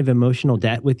same kind of emotional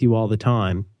debt with you all the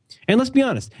time. And let's be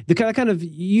honest, the kind of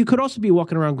you could also be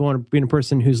walking around being a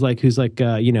person who's like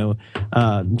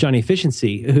Johnny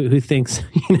Efficiency, who thinks,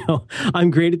 I'm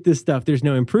great at this stuff. There's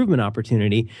no improvement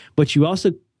opportunity. But you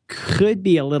also could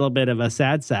be a little bit of a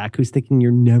sad sack who's thinking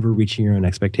you're never reaching your own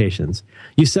expectations.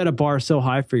 You set a bar so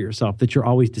high for yourself that you're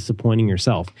always disappointing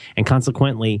yourself. And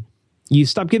consequently, you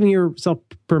stop giving yourself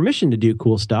permission to do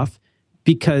cool stuff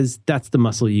because that's the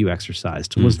muscle you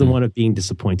exercised, was the one of being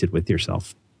disappointed with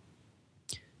yourself.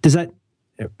 Is that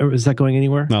going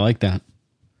anywhere? I like that.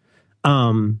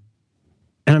 And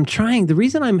I'm trying, the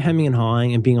reason I'm hemming and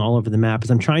hawing and being all over the map is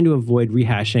I'm trying to avoid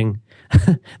rehashing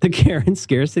the care and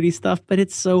scarcity stuff, but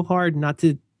it's so hard not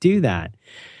to do that.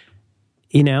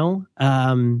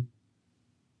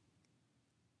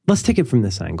 Let's take it from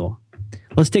this angle.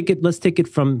 Let's take it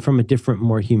from a different,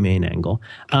 more humane angle.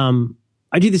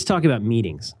 I do this talk about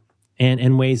meetings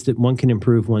and ways that one can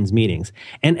improve one's meetings.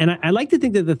 And I like to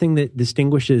think that the thing that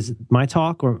distinguishes my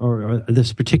talk or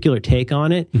this particular take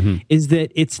on it is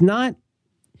that it's not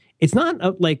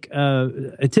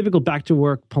a typical back to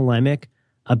work polemic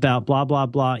about blah, blah,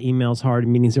 blah, emails hard,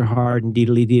 meetings are hard, and dee.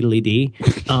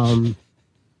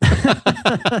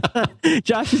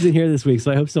 Josh isn't here this week,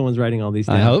 so I hope someone's writing all these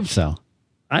down. I hope so.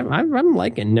 I'm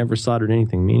liking never soldered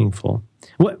anything meaningful.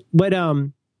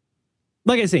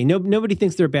 Like I say, nobody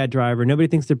thinks they're a bad driver. Nobody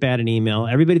thinks they're bad at email.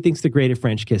 Everybody thinks they're great at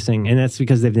French kissing, and that's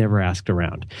because they've never asked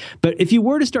around. But if you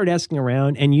were to start asking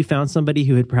around and you found somebody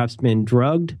who had perhaps been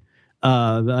drugged,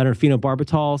 I don't know,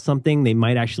 phenobarbital, something, they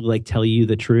might actually tell you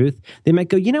the truth. They might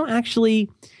go, actually,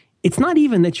 it's not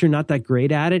even that you're not that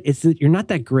great at it. It's that you're not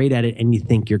that great at it and you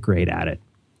think you're great at it.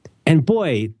 And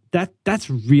boy, that's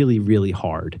really, really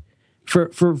hard.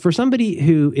 For somebody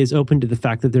who is open to the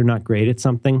fact that they're not great at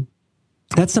something,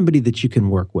 that's somebody that you can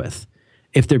work with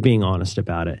if they're being honest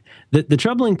about it. The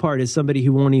troubling part is somebody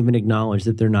who won't even acknowledge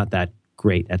that they're not that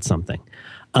great at something.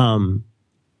 And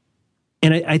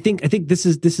I think this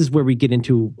is where we get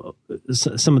into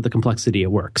some of the complexity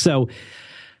at work. So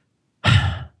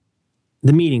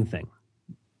the meeting thing.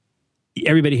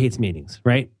 Everybody hates meetings,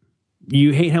 right?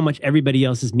 You hate how much everybody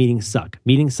else's meetings suck.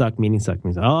 Meetings suck.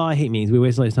 Oh, I hate meetings. We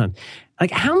waste a lot of time.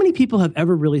 How many people have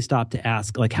ever really stopped to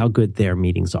ask how good their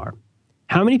meetings are?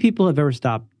 How many people have ever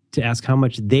stopped to ask how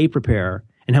much they prepare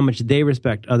and how much they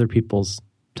respect other people's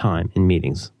time in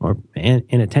meetings and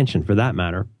attention for that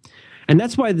matter? And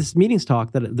that's why this meetings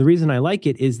talk, that the reason I like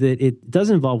it is that it does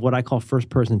involve what I call first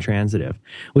person transitive,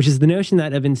 which is the notion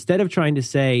that instead of trying to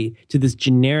say to this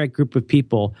generic group of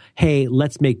people, hey,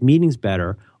 let's make meetings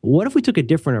better, what if we took a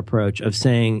different approach of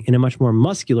saying in a much more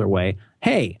muscular way,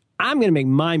 hey, I'm going to make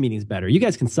my meetings better. You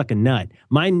guys can suck a nut.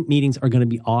 My meetings are going to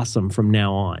be awesome from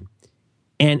now on.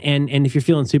 And if you're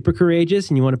feeling super courageous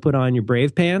and you want to put on your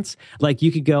brave pants,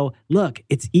 you could go, look,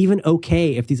 it's even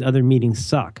okay if these other meetings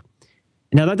suck.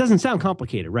 Now, that doesn't sound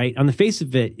complicated, right? On the face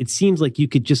of it, it seems like you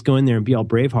could just go in there and be all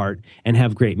Braveheart and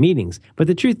have great meetings. But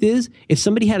the truth is, if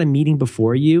somebody had a meeting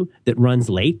before you that runs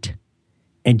late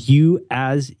and you,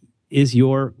 as is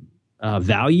your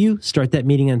value, start that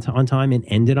meeting on time and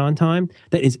end it on time,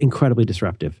 that is incredibly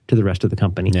disruptive to the rest of the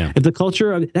company. Yeah. If the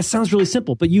culture, that sounds really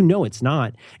simple, but it's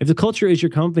not. If the culture is your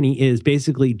company is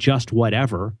basically just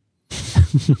whatever,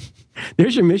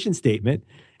 there's your mission statement.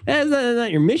 That's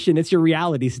not your mission, it's your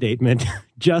reality statement.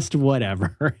 Just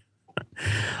whatever.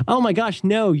 Oh my gosh,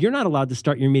 no, you're not allowed to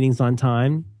start your meetings on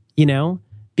time,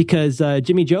 because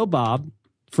Jimmy Joe Bob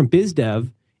from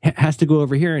BizDev has to go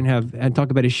over here and talk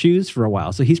about his shoes for a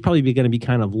while. So he's probably going to be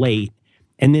kind of late.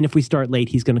 And then if we start late,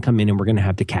 he's going to come in and we're going to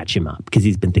have to catch him up because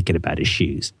he's been thinking about his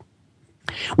shoes.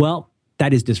 Well,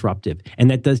 that is disruptive. And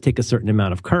that does take a certain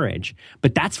amount of courage.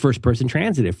 But that's first person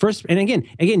transitive. And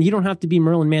again, you don't have to be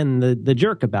Merlin Mann the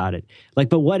jerk about it.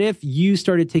 But what if you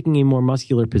started taking a more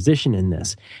muscular position in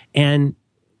this? And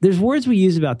there's words we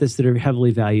use about this that are heavily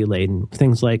value laden.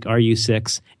 Things like, are you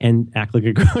 6 and act like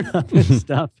a grown up and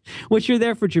stuff, which are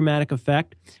there for dramatic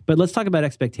effect. But let's talk about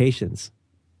expectations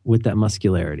with that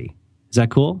muscularity. Is that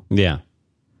cool? Yeah.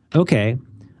 Okay.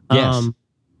 Yes.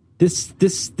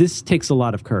 this takes a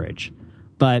lot of courage.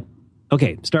 But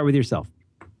okay, start with yourself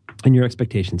and your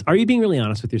expectations. Are you being really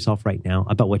honest with yourself right now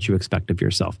about what you expect of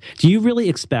yourself? Do you really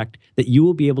expect that you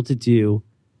will be able to do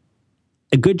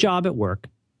a good job at work,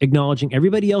 acknowledging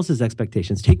everybody else's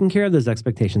expectations, taking care of those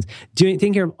expectations,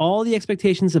 taking care of all the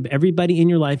expectations of everybody in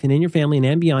your life and in your family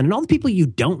and beyond, and all the people you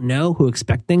don't know who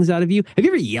expect things out of you? Have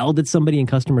you ever yelled at somebody in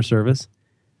customer service,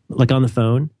 like on the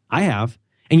phone? I have.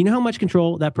 And you know how much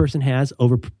control that person has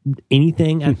over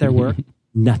anything at their work?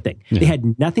 Nothing. Yeah. They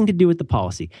had nothing to do with the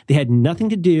policy. They had nothing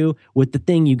to do with the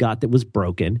thing you got that was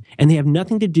broken. And they have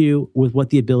nothing to do with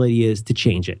what the ability is to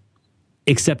change it,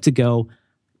 except to go,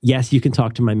 yes, you can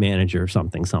talk to my manager or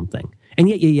something. And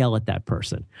yet you yell at that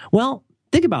person. Well,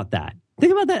 think about that.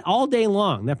 Think about that all day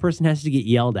long. That person has to get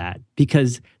yelled at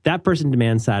because that person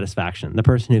demands satisfaction, the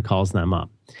person who calls them up.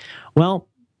 Well,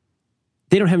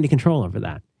 they don't have any control over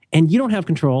that. And you don't have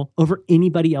control over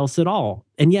anybody else at all.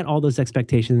 And yet all those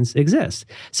expectations exist.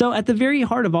 So at the very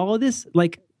heart of all of this,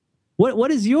 like,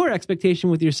 what is your expectation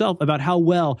with yourself about how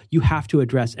well you have to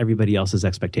address everybody else's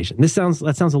expectation? That sounds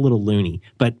a little loony,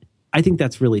 but I think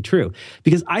that's really true,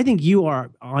 because I think you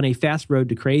are on a fast road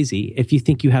to crazy if you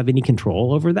think you have any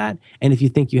control over that, and if you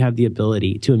think you have the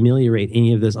ability to ameliorate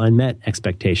any of those unmet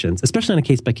expectations, especially on a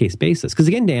case-by-case basis. Because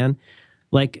again, Dan,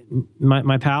 like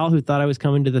my pal who thought I was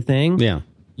coming to the thing, yeah,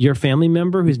 your family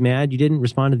member who's mad you didn't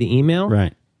respond to the email,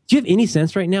 right? Do you have any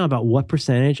sense right now about what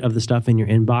percentage of the stuff in your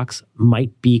inbox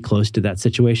might be close to that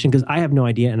situation? Because I have no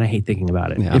idea, and I hate thinking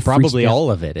about it. Yeah, probably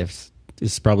all of it.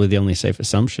 It's probably the only safe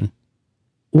assumption.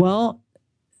 Well,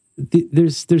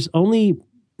 there's only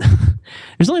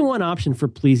there's only one option for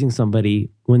pleasing somebody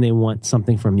when they want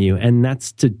something from you, and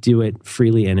that's to do it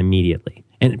freely and immediately.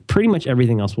 And pretty much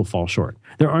everything else will fall short.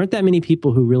 There aren't that many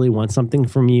people who really want something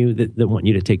from you that want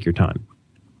you to take your time,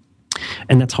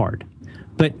 and that's hard.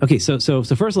 But okay, so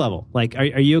first level, like, are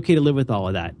you okay to live with all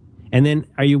of that? And then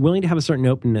are you willing to have a certain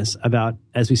openness about,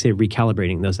 as we say,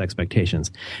 recalibrating those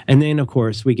expectations? And then, of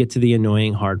course, we get to the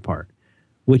annoying hard part,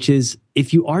 which is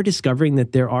if you are discovering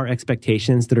that there are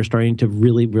expectations that are starting to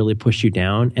really, really push you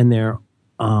down and they're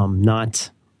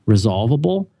not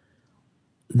resolvable,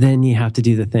 then you have to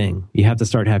do the thing. You have to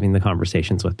start having the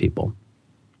conversations with people.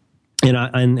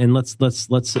 And let's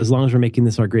as long as we're making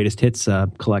this our greatest hits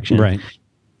collection, right?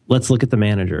 Let's look at the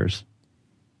managers.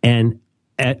 And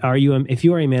if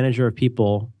you are a manager of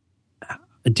people,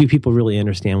 do people really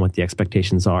understand what the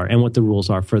expectations are and what the rules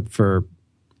are for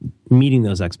meeting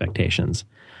those expectations?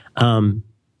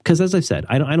 Because as I've said,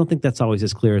 I don't think that's always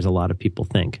as clear as a lot of people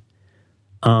think.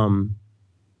 And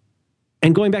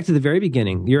going back to the very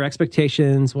beginning, your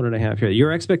expectations, what did I have here?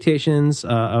 Your expectations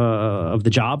of the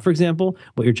job, for example,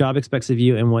 what your job expects of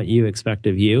you and what you expect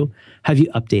of you. Have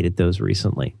you updated those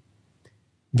recently?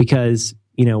 Because,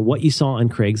 what you saw on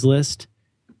Craigslist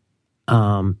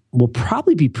will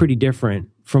probably be pretty different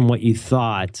from what you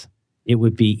thought it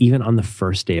would be even on the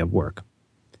first day of work.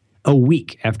 A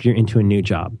week after you're into a new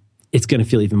job, it's going to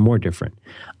feel even more different.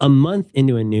 A month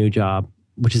into a new job,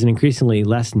 which is an increasingly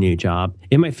less new job,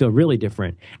 it might feel really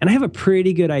different. And I have a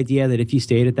pretty good idea that if you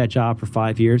stayed at that job for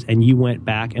 5 years and you went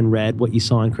back and read what you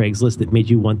saw on Craigslist that made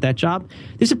you want that job,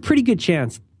 there's a pretty good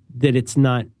chance that it's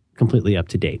not completely up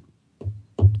to date.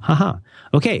 Haha.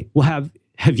 Okay, well,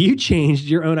 have you changed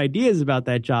your own ideas about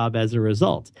that job as a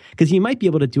result? Because you might be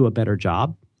able to do a better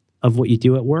job of what you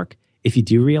do at work if you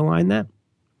do realign that.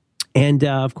 And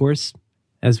of course,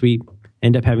 as we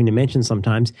end up having to mention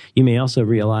sometimes, you may also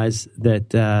realize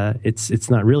that it's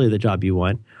not really the job you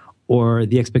want, or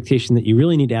the expectation that you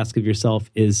really need to ask of yourself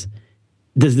is,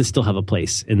 does this still have a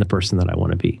place in the person that I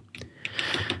want to be?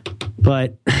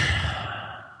 But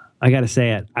I got to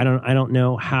say it, I don't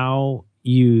know how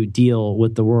you deal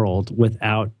with the world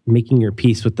without making your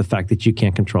peace with the fact that you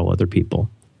can't control other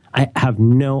people. I have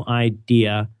no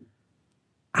idea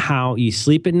how you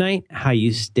sleep at night, how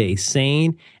you stay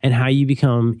sane, and how you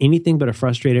become anything but a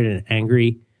frustrated and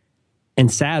angry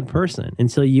and sad person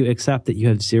until you accept that you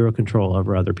have zero control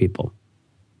over other people,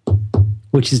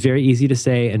 which is very easy to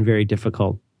say and very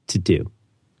difficult to do.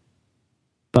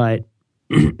 But,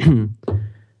 how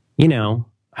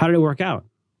did it work out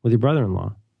with your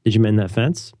brother-in-law? Did you mend that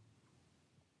fence?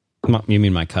 You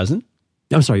mean my cousin?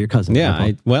 I'm sorry, your cousin.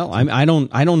 Yeah, I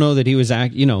don't know that he was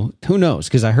who knows,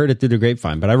 because I heard it through the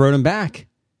grapevine, but I wrote him back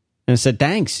and I said,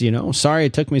 thanks, sorry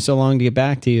it took me so long to get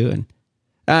back to you, and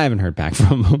I haven't heard back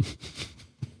from him.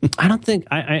 I don't think,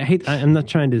 I'm not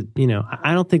trying to,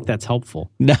 I don't think that's helpful.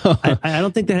 No. I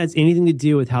don't think that has anything to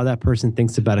do with how that person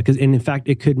thinks about it, because in fact,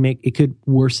 it could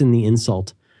worsen the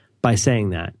insult by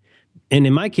saying that. And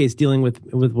in my case, dealing with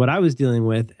what I was dealing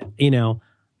with,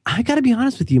 I got to be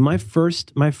honest with you. My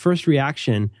first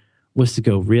reaction was to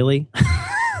go, really?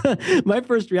 My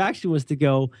first reaction was to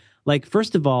go, like,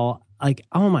 first of all, like,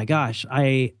 oh my gosh,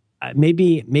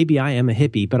 maybe I am a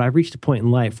hippie, but I've reached a point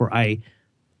in life where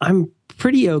I'm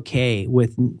pretty okay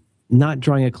with not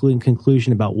drawing a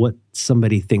conclusion about what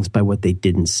somebody thinks by what they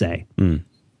didn't say.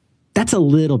 That's a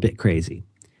little bit crazy,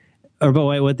 or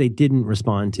by what they didn't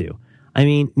respond to. I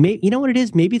mean, you know what it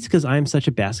is? Maybe it's because I'm such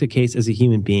a basket case as a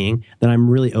human being that I'm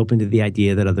really open to the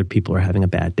idea that other people are having a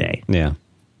bad day. Yeah.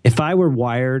 If I were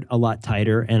wired a lot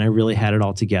tighter and I really had it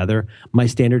all together, my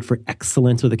standard for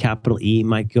excellence with a capital E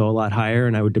might go a lot higher,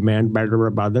 and I would demand better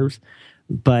of others.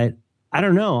 But I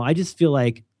don't know. I just feel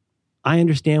like I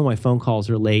understand why phone calls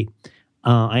are late.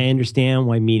 I understand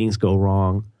why meetings go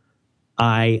wrong.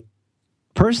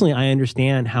 Personally, I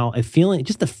understand how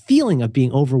just the feeling of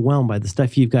being overwhelmed by the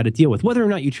stuff you've got to deal with, whether or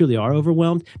not you truly are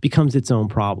overwhelmed, becomes its own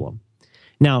problem.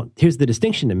 Now, here's the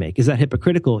distinction to make. Is that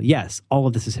hypocritical? Yes, all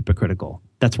of this is hypocritical.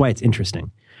 That's why it's interesting.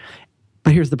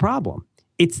 But here's the problem.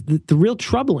 It's the real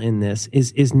trouble in this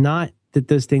is not that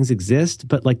those things exist,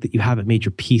 but like that you haven't made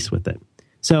your peace with it.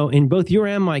 So in both your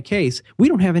and my case, we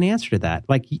don't have an answer to that.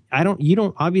 Like you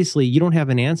don't have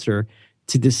an answer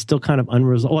to this still kind of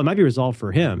unresolved. Well, it might be resolved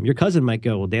for him. Your cousin might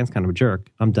go, well, Dan's kind of a jerk.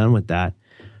 I'm done with that.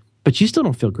 But you still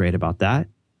don't feel great about that.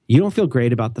 You don't feel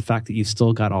great about the fact that you've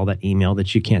still got all that email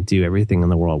that you can't do everything in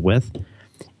the world with.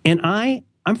 And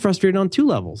I'm frustrated on two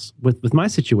levels with my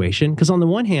situation. Because on the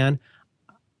one hand,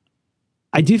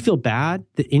 I do feel bad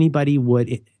that anybody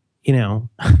would,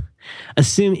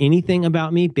 assume anything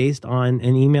about me based on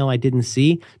an email I didn't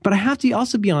see. But I have to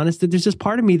also be honest that there's just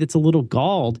part of me that's a little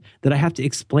galled that I have to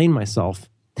explain myself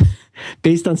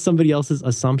based on somebody else's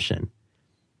assumption.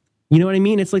 You know what I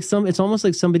mean? It's almost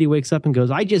like somebody wakes up and goes,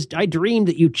 I dreamed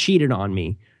that you cheated on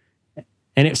me.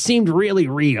 And it seemed really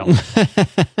real.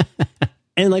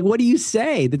 And like, what do you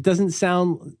say? That doesn't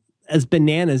sound as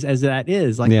bananas as that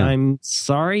is. Like, yeah. I'm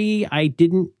sorry, I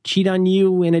didn't cheat on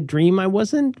you in a dream I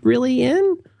wasn't really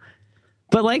in.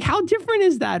 But like, how different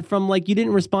is that from like, you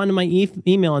didn't respond to my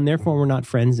email and therefore we're not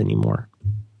friends anymore?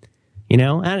 You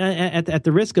know, at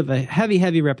the risk of a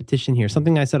heavy repetition here,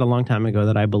 something I said a long time ago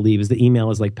that I believe is that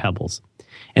email is like pebbles.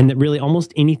 And that really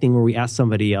almost anything where we ask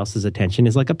somebody else's attention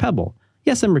is like a pebble.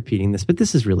 Yes, I'm repeating this, but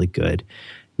this is really good.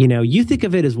 You know, you think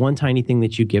of it as one tiny thing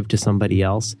that you give to somebody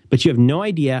else, but you have no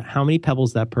idea how many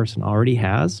pebbles that person already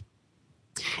has.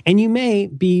 And you may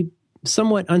be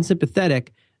somewhat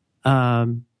unsympathetic.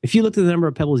 If you look at the number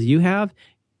of pebbles you have,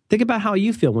 think about how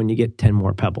you feel when you get 10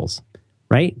 more pebbles,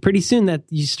 right? Pretty soon that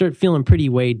you start feeling pretty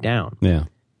weighed down. Yeah.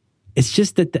 It's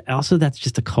just that that's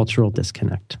just a cultural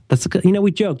disconnect. We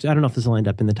joked, I don't know if this will end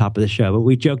up in the top of the show, but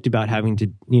we joked about having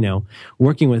to,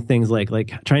 working with things like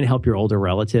trying to help your older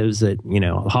relatives at,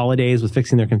 holidays with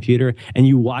fixing their computer. And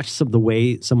you watch the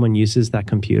way someone uses that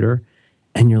computer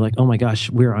and you're like, oh my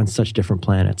gosh, we're on such different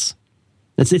planets.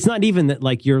 It's not even that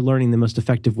like you're learning the most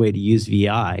effective way to use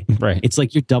VI. Right. It's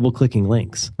like you're double clicking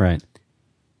links. Right.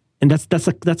 And that's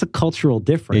a cultural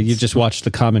difference. Yeah, you just watch the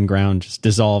common ground just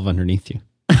dissolve underneath you.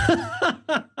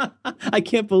 I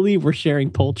can't believe we're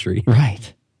sharing poultry.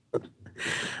 Right.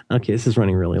 Okay, this is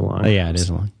running really long. Yeah, it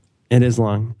is long. It is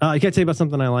long. I can tell you about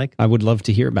something I like. I would love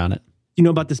to hear about it. You know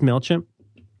about this MailChimp?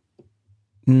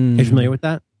 Are you familiar with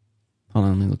that? Hold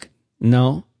on, let me look.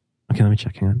 No. Okay, let me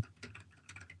check. Hang on.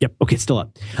 Yep. Okay, it's still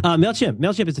up.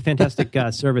 MailChimp is a fantastic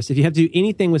service. If you have to do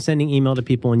anything with sending email to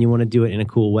people and you want to do it in a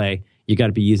cool way, you got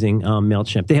to be using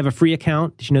MailChimp. They have a free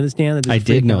account. Did you know this, Dan? I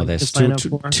did know this.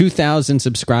 2,000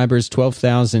 subscribers,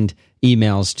 12,000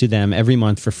 emails to them every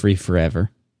month for free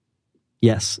forever.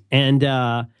 Yes. And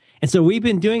so we've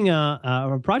been doing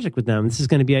a project with them. This is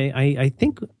going to be, I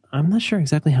think, I'm not sure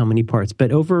exactly how many parts,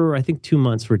 but over, I think, 2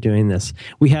 months we're doing this.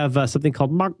 We have something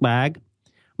called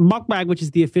Buckbag, which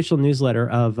is the official newsletter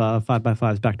of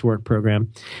 5x5's Back to Work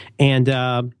program. And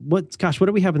what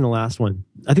do we have in the last one?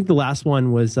 I think the last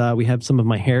one was we have some of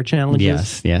my hair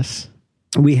challenges. Yes.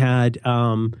 We had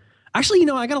actually,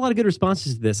 I got a lot of good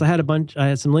responses to this. I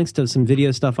had some links to some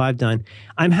video stuff I've done.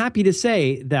 I'm happy to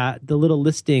say that the little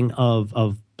listing of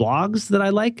blogs that I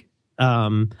like,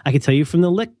 I can tell you from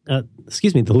the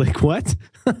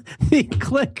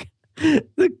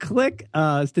click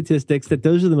statistics that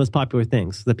those are the most popular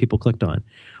things that people clicked on,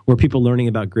 were people learning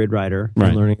about GridWriter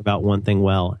and learning about one thing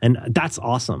well. And that's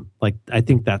awesome. Like, I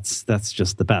think that's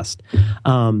just the best.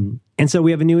 And so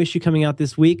we have a new issue coming out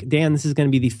this week. Dan, this is going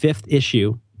to be the 5th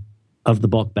issue of the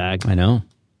bulk bag. I know.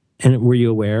 And were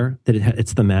you aware that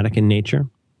it's thematic in nature?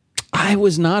 I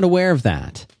was not aware of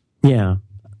that. Yeah.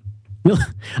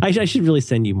 I should really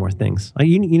send you more things.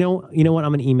 You know what?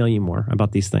 I'm going to email you more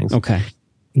about these things. Okay.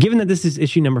 given that this is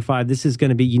issue number 5, this is going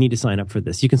to be, you need to sign up for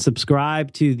this. You can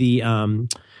subscribe to the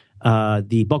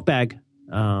bulk bag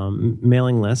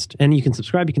mailing list, and you can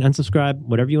subscribe, you can unsubscribe,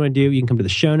 whatever you want to do. You can come to the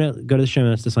show note, go to the show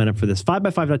notes to sign up for this,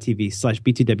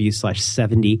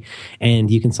 5by5.tv/B2W/70, and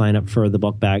you can sign up for the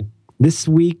bulk bag. This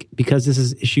week, because this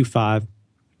is issue 5,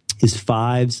 is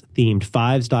Fives themed,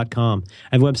 fives.com.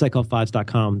 I have a website called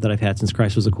fives.com that I've had since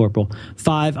Christ was a corporal,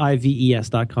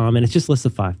 5ives.com, and it's just lists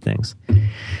of 5 things.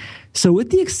 So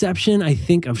with the exception, I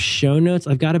think, of show notes,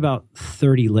 I've got about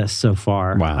 30 lists so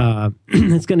far. Wow.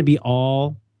 It's going to be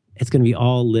all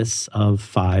lists of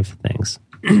 5 things.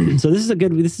 So this is a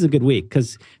good week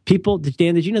because people,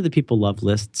 Dan, did you know that people love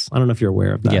lists? I don't know if you're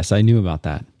aware of that. Yes, I knew about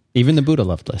that. Even the Buddha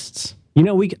loved lists. You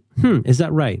know, is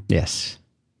that right? Yes.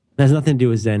 That has nothing to do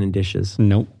with Zen and dishes.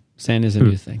 Nope. Zen is a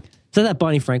new thing. Is that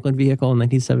Bonnie Franklin vehicle in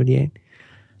 1978?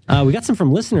 We got some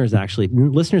from listeners, actually.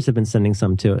 Listeners have been sending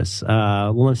some to us.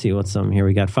 Well, let's see what's some here.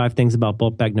 We got 5 things about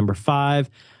bulk bag number 5,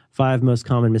 5 most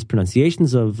common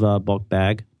mispronunciations of bulk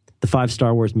bag, the 5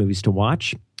 Star Wars movies to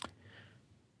watch,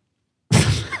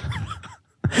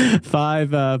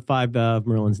 5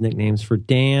 Merlin's nicknames for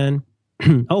Dan.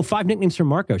 5 nicknames for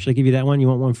Marco. Should I give you that one? You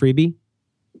want one freebie?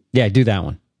 Yeah, do that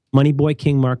one. Money Boy,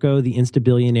 King Marco, the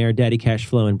Insta-Billionaire, Daddy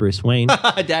Cashflow, and Bruce Wayne.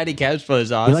 Daddy Cashflow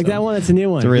is awesome. You like that one? That's a new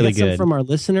one. It's really good. Some from our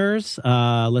listeners.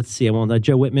 Let's see.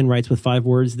 Joe Whitman writes with 5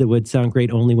 words that would sound great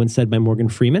only when said by Morgan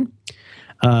Freeman.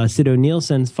 Sid O'Neill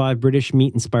sends 5 British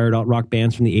meat-inspired alt-rock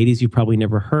bands from the 80s you've probably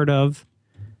never heard of.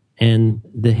 And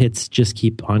the hits just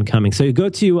keep on coming. So you go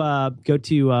to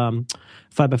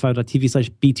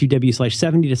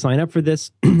 5by5.tv/B2W/70 to sign up for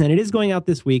this. And it is going out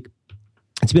this week.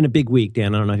 It's been a big week,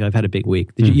 Dan. I don't know if I've had a big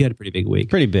week. You had a pretty big week.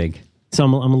 Pretty big. So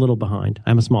I'm a little behind.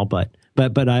 I'm a small butt.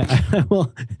 But I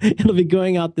will. It'll be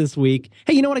going out this week.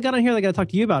 Hey, you know what I got on here that I got to talk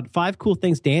to you about? 5 cool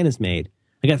things Dan has made.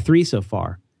 I got 3 so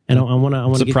far. And I want to.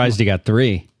 I'm surprised you got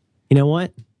 3. You know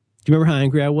what? Do you remember how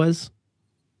angry I was?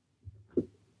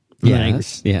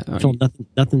 Yes. Yeah. I felt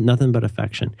nothing but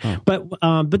affection. Oh. But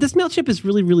this MailChimp is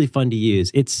really, really fun to use.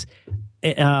 It's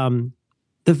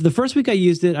the first week I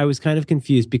used it, I was kind of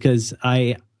confused because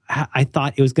I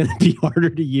thought it was going to be harder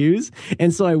to use,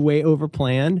 and so I way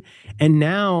overplanned. And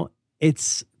now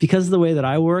it's because of the way that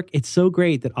I work, it's so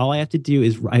great that all I have to do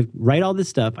is I write all this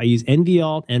stuff. I use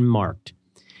NVAlt and Marked.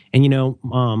 And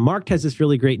Marked has this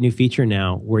really great new feature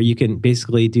now where you can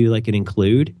basically do like an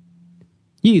include.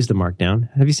 You use the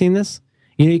Markdown. Have you seen this?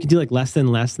 You can do like less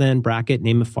than bracket,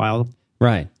 name of file.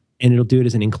 Right. And it'll do it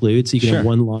as an include, so you can have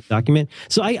one long document.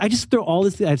 So I just throw all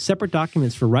this. I have separate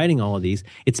documents for writing all of these.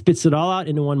 It spits it all out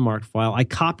into one Marked file. I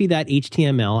copy that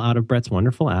HTML out of Brett's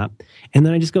wonderful app, and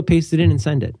then I just go paste it in and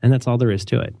send it. And that's all there is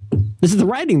to it. This is the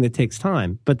writing that takes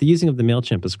time, but the using of the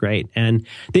MailChimp is great. And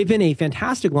they've been a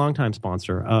fantastic longtime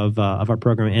sponsor of our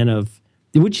program and of.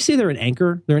 Would you say they're an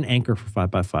anchor? They're an anchor for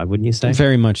 5by5, wouldn't you say?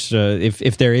 Very much.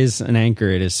 If there is an anchor,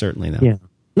 it is certainly them. Yeah,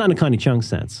 not in a Connie Chung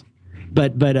sense.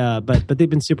 But they've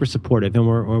been super supportive,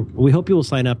 and we hope you will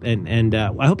sign up, and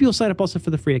I hope you will sign up also for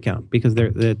the free account because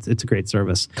it's a great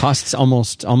service. Costs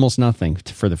almost nothing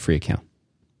for the free account.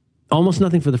 Almost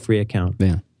nothing for the free account.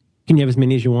 Yeah. Can you have as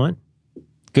many as you want?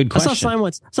 Good question. I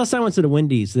saw a sign once at a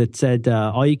Wendy's that said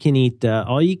all you can eat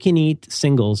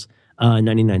singles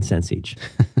 99 cents each.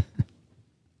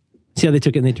 See how they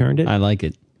took it and they turned it? I like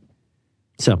it.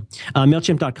 So,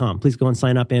 MailChimp.com. Please go and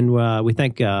sign up. And we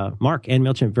thank Mark and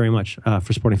MailChimp very much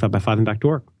for supporting 5by5 and Back to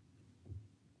Work.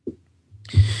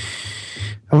 I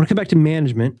want to come back to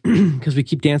management because we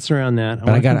keep dancing around that. But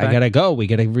I gotta go. We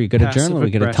gotta journal.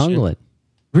 We gotta tungle it.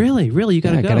 Really? You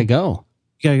gotta go? I gotta go.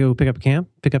 You gotta go pick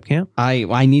up camp?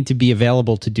 I need to be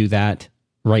available to do that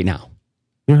right now.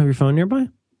 You don't have your phone nearby?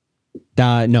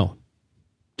 No.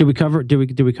 Did we cover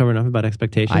enough about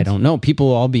expectations? I don't know. I'll get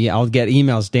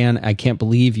emails. Dan, I can't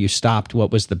believe you stopped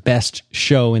what was the best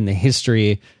show in the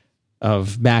history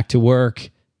of Back to Work.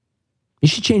 You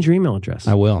should change your email address.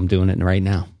 I will. I'm doing it right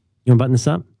now. You want to button this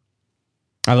up?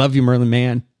 I love you, Merlin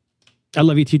Man. I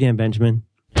love you too, Dan Benjamin.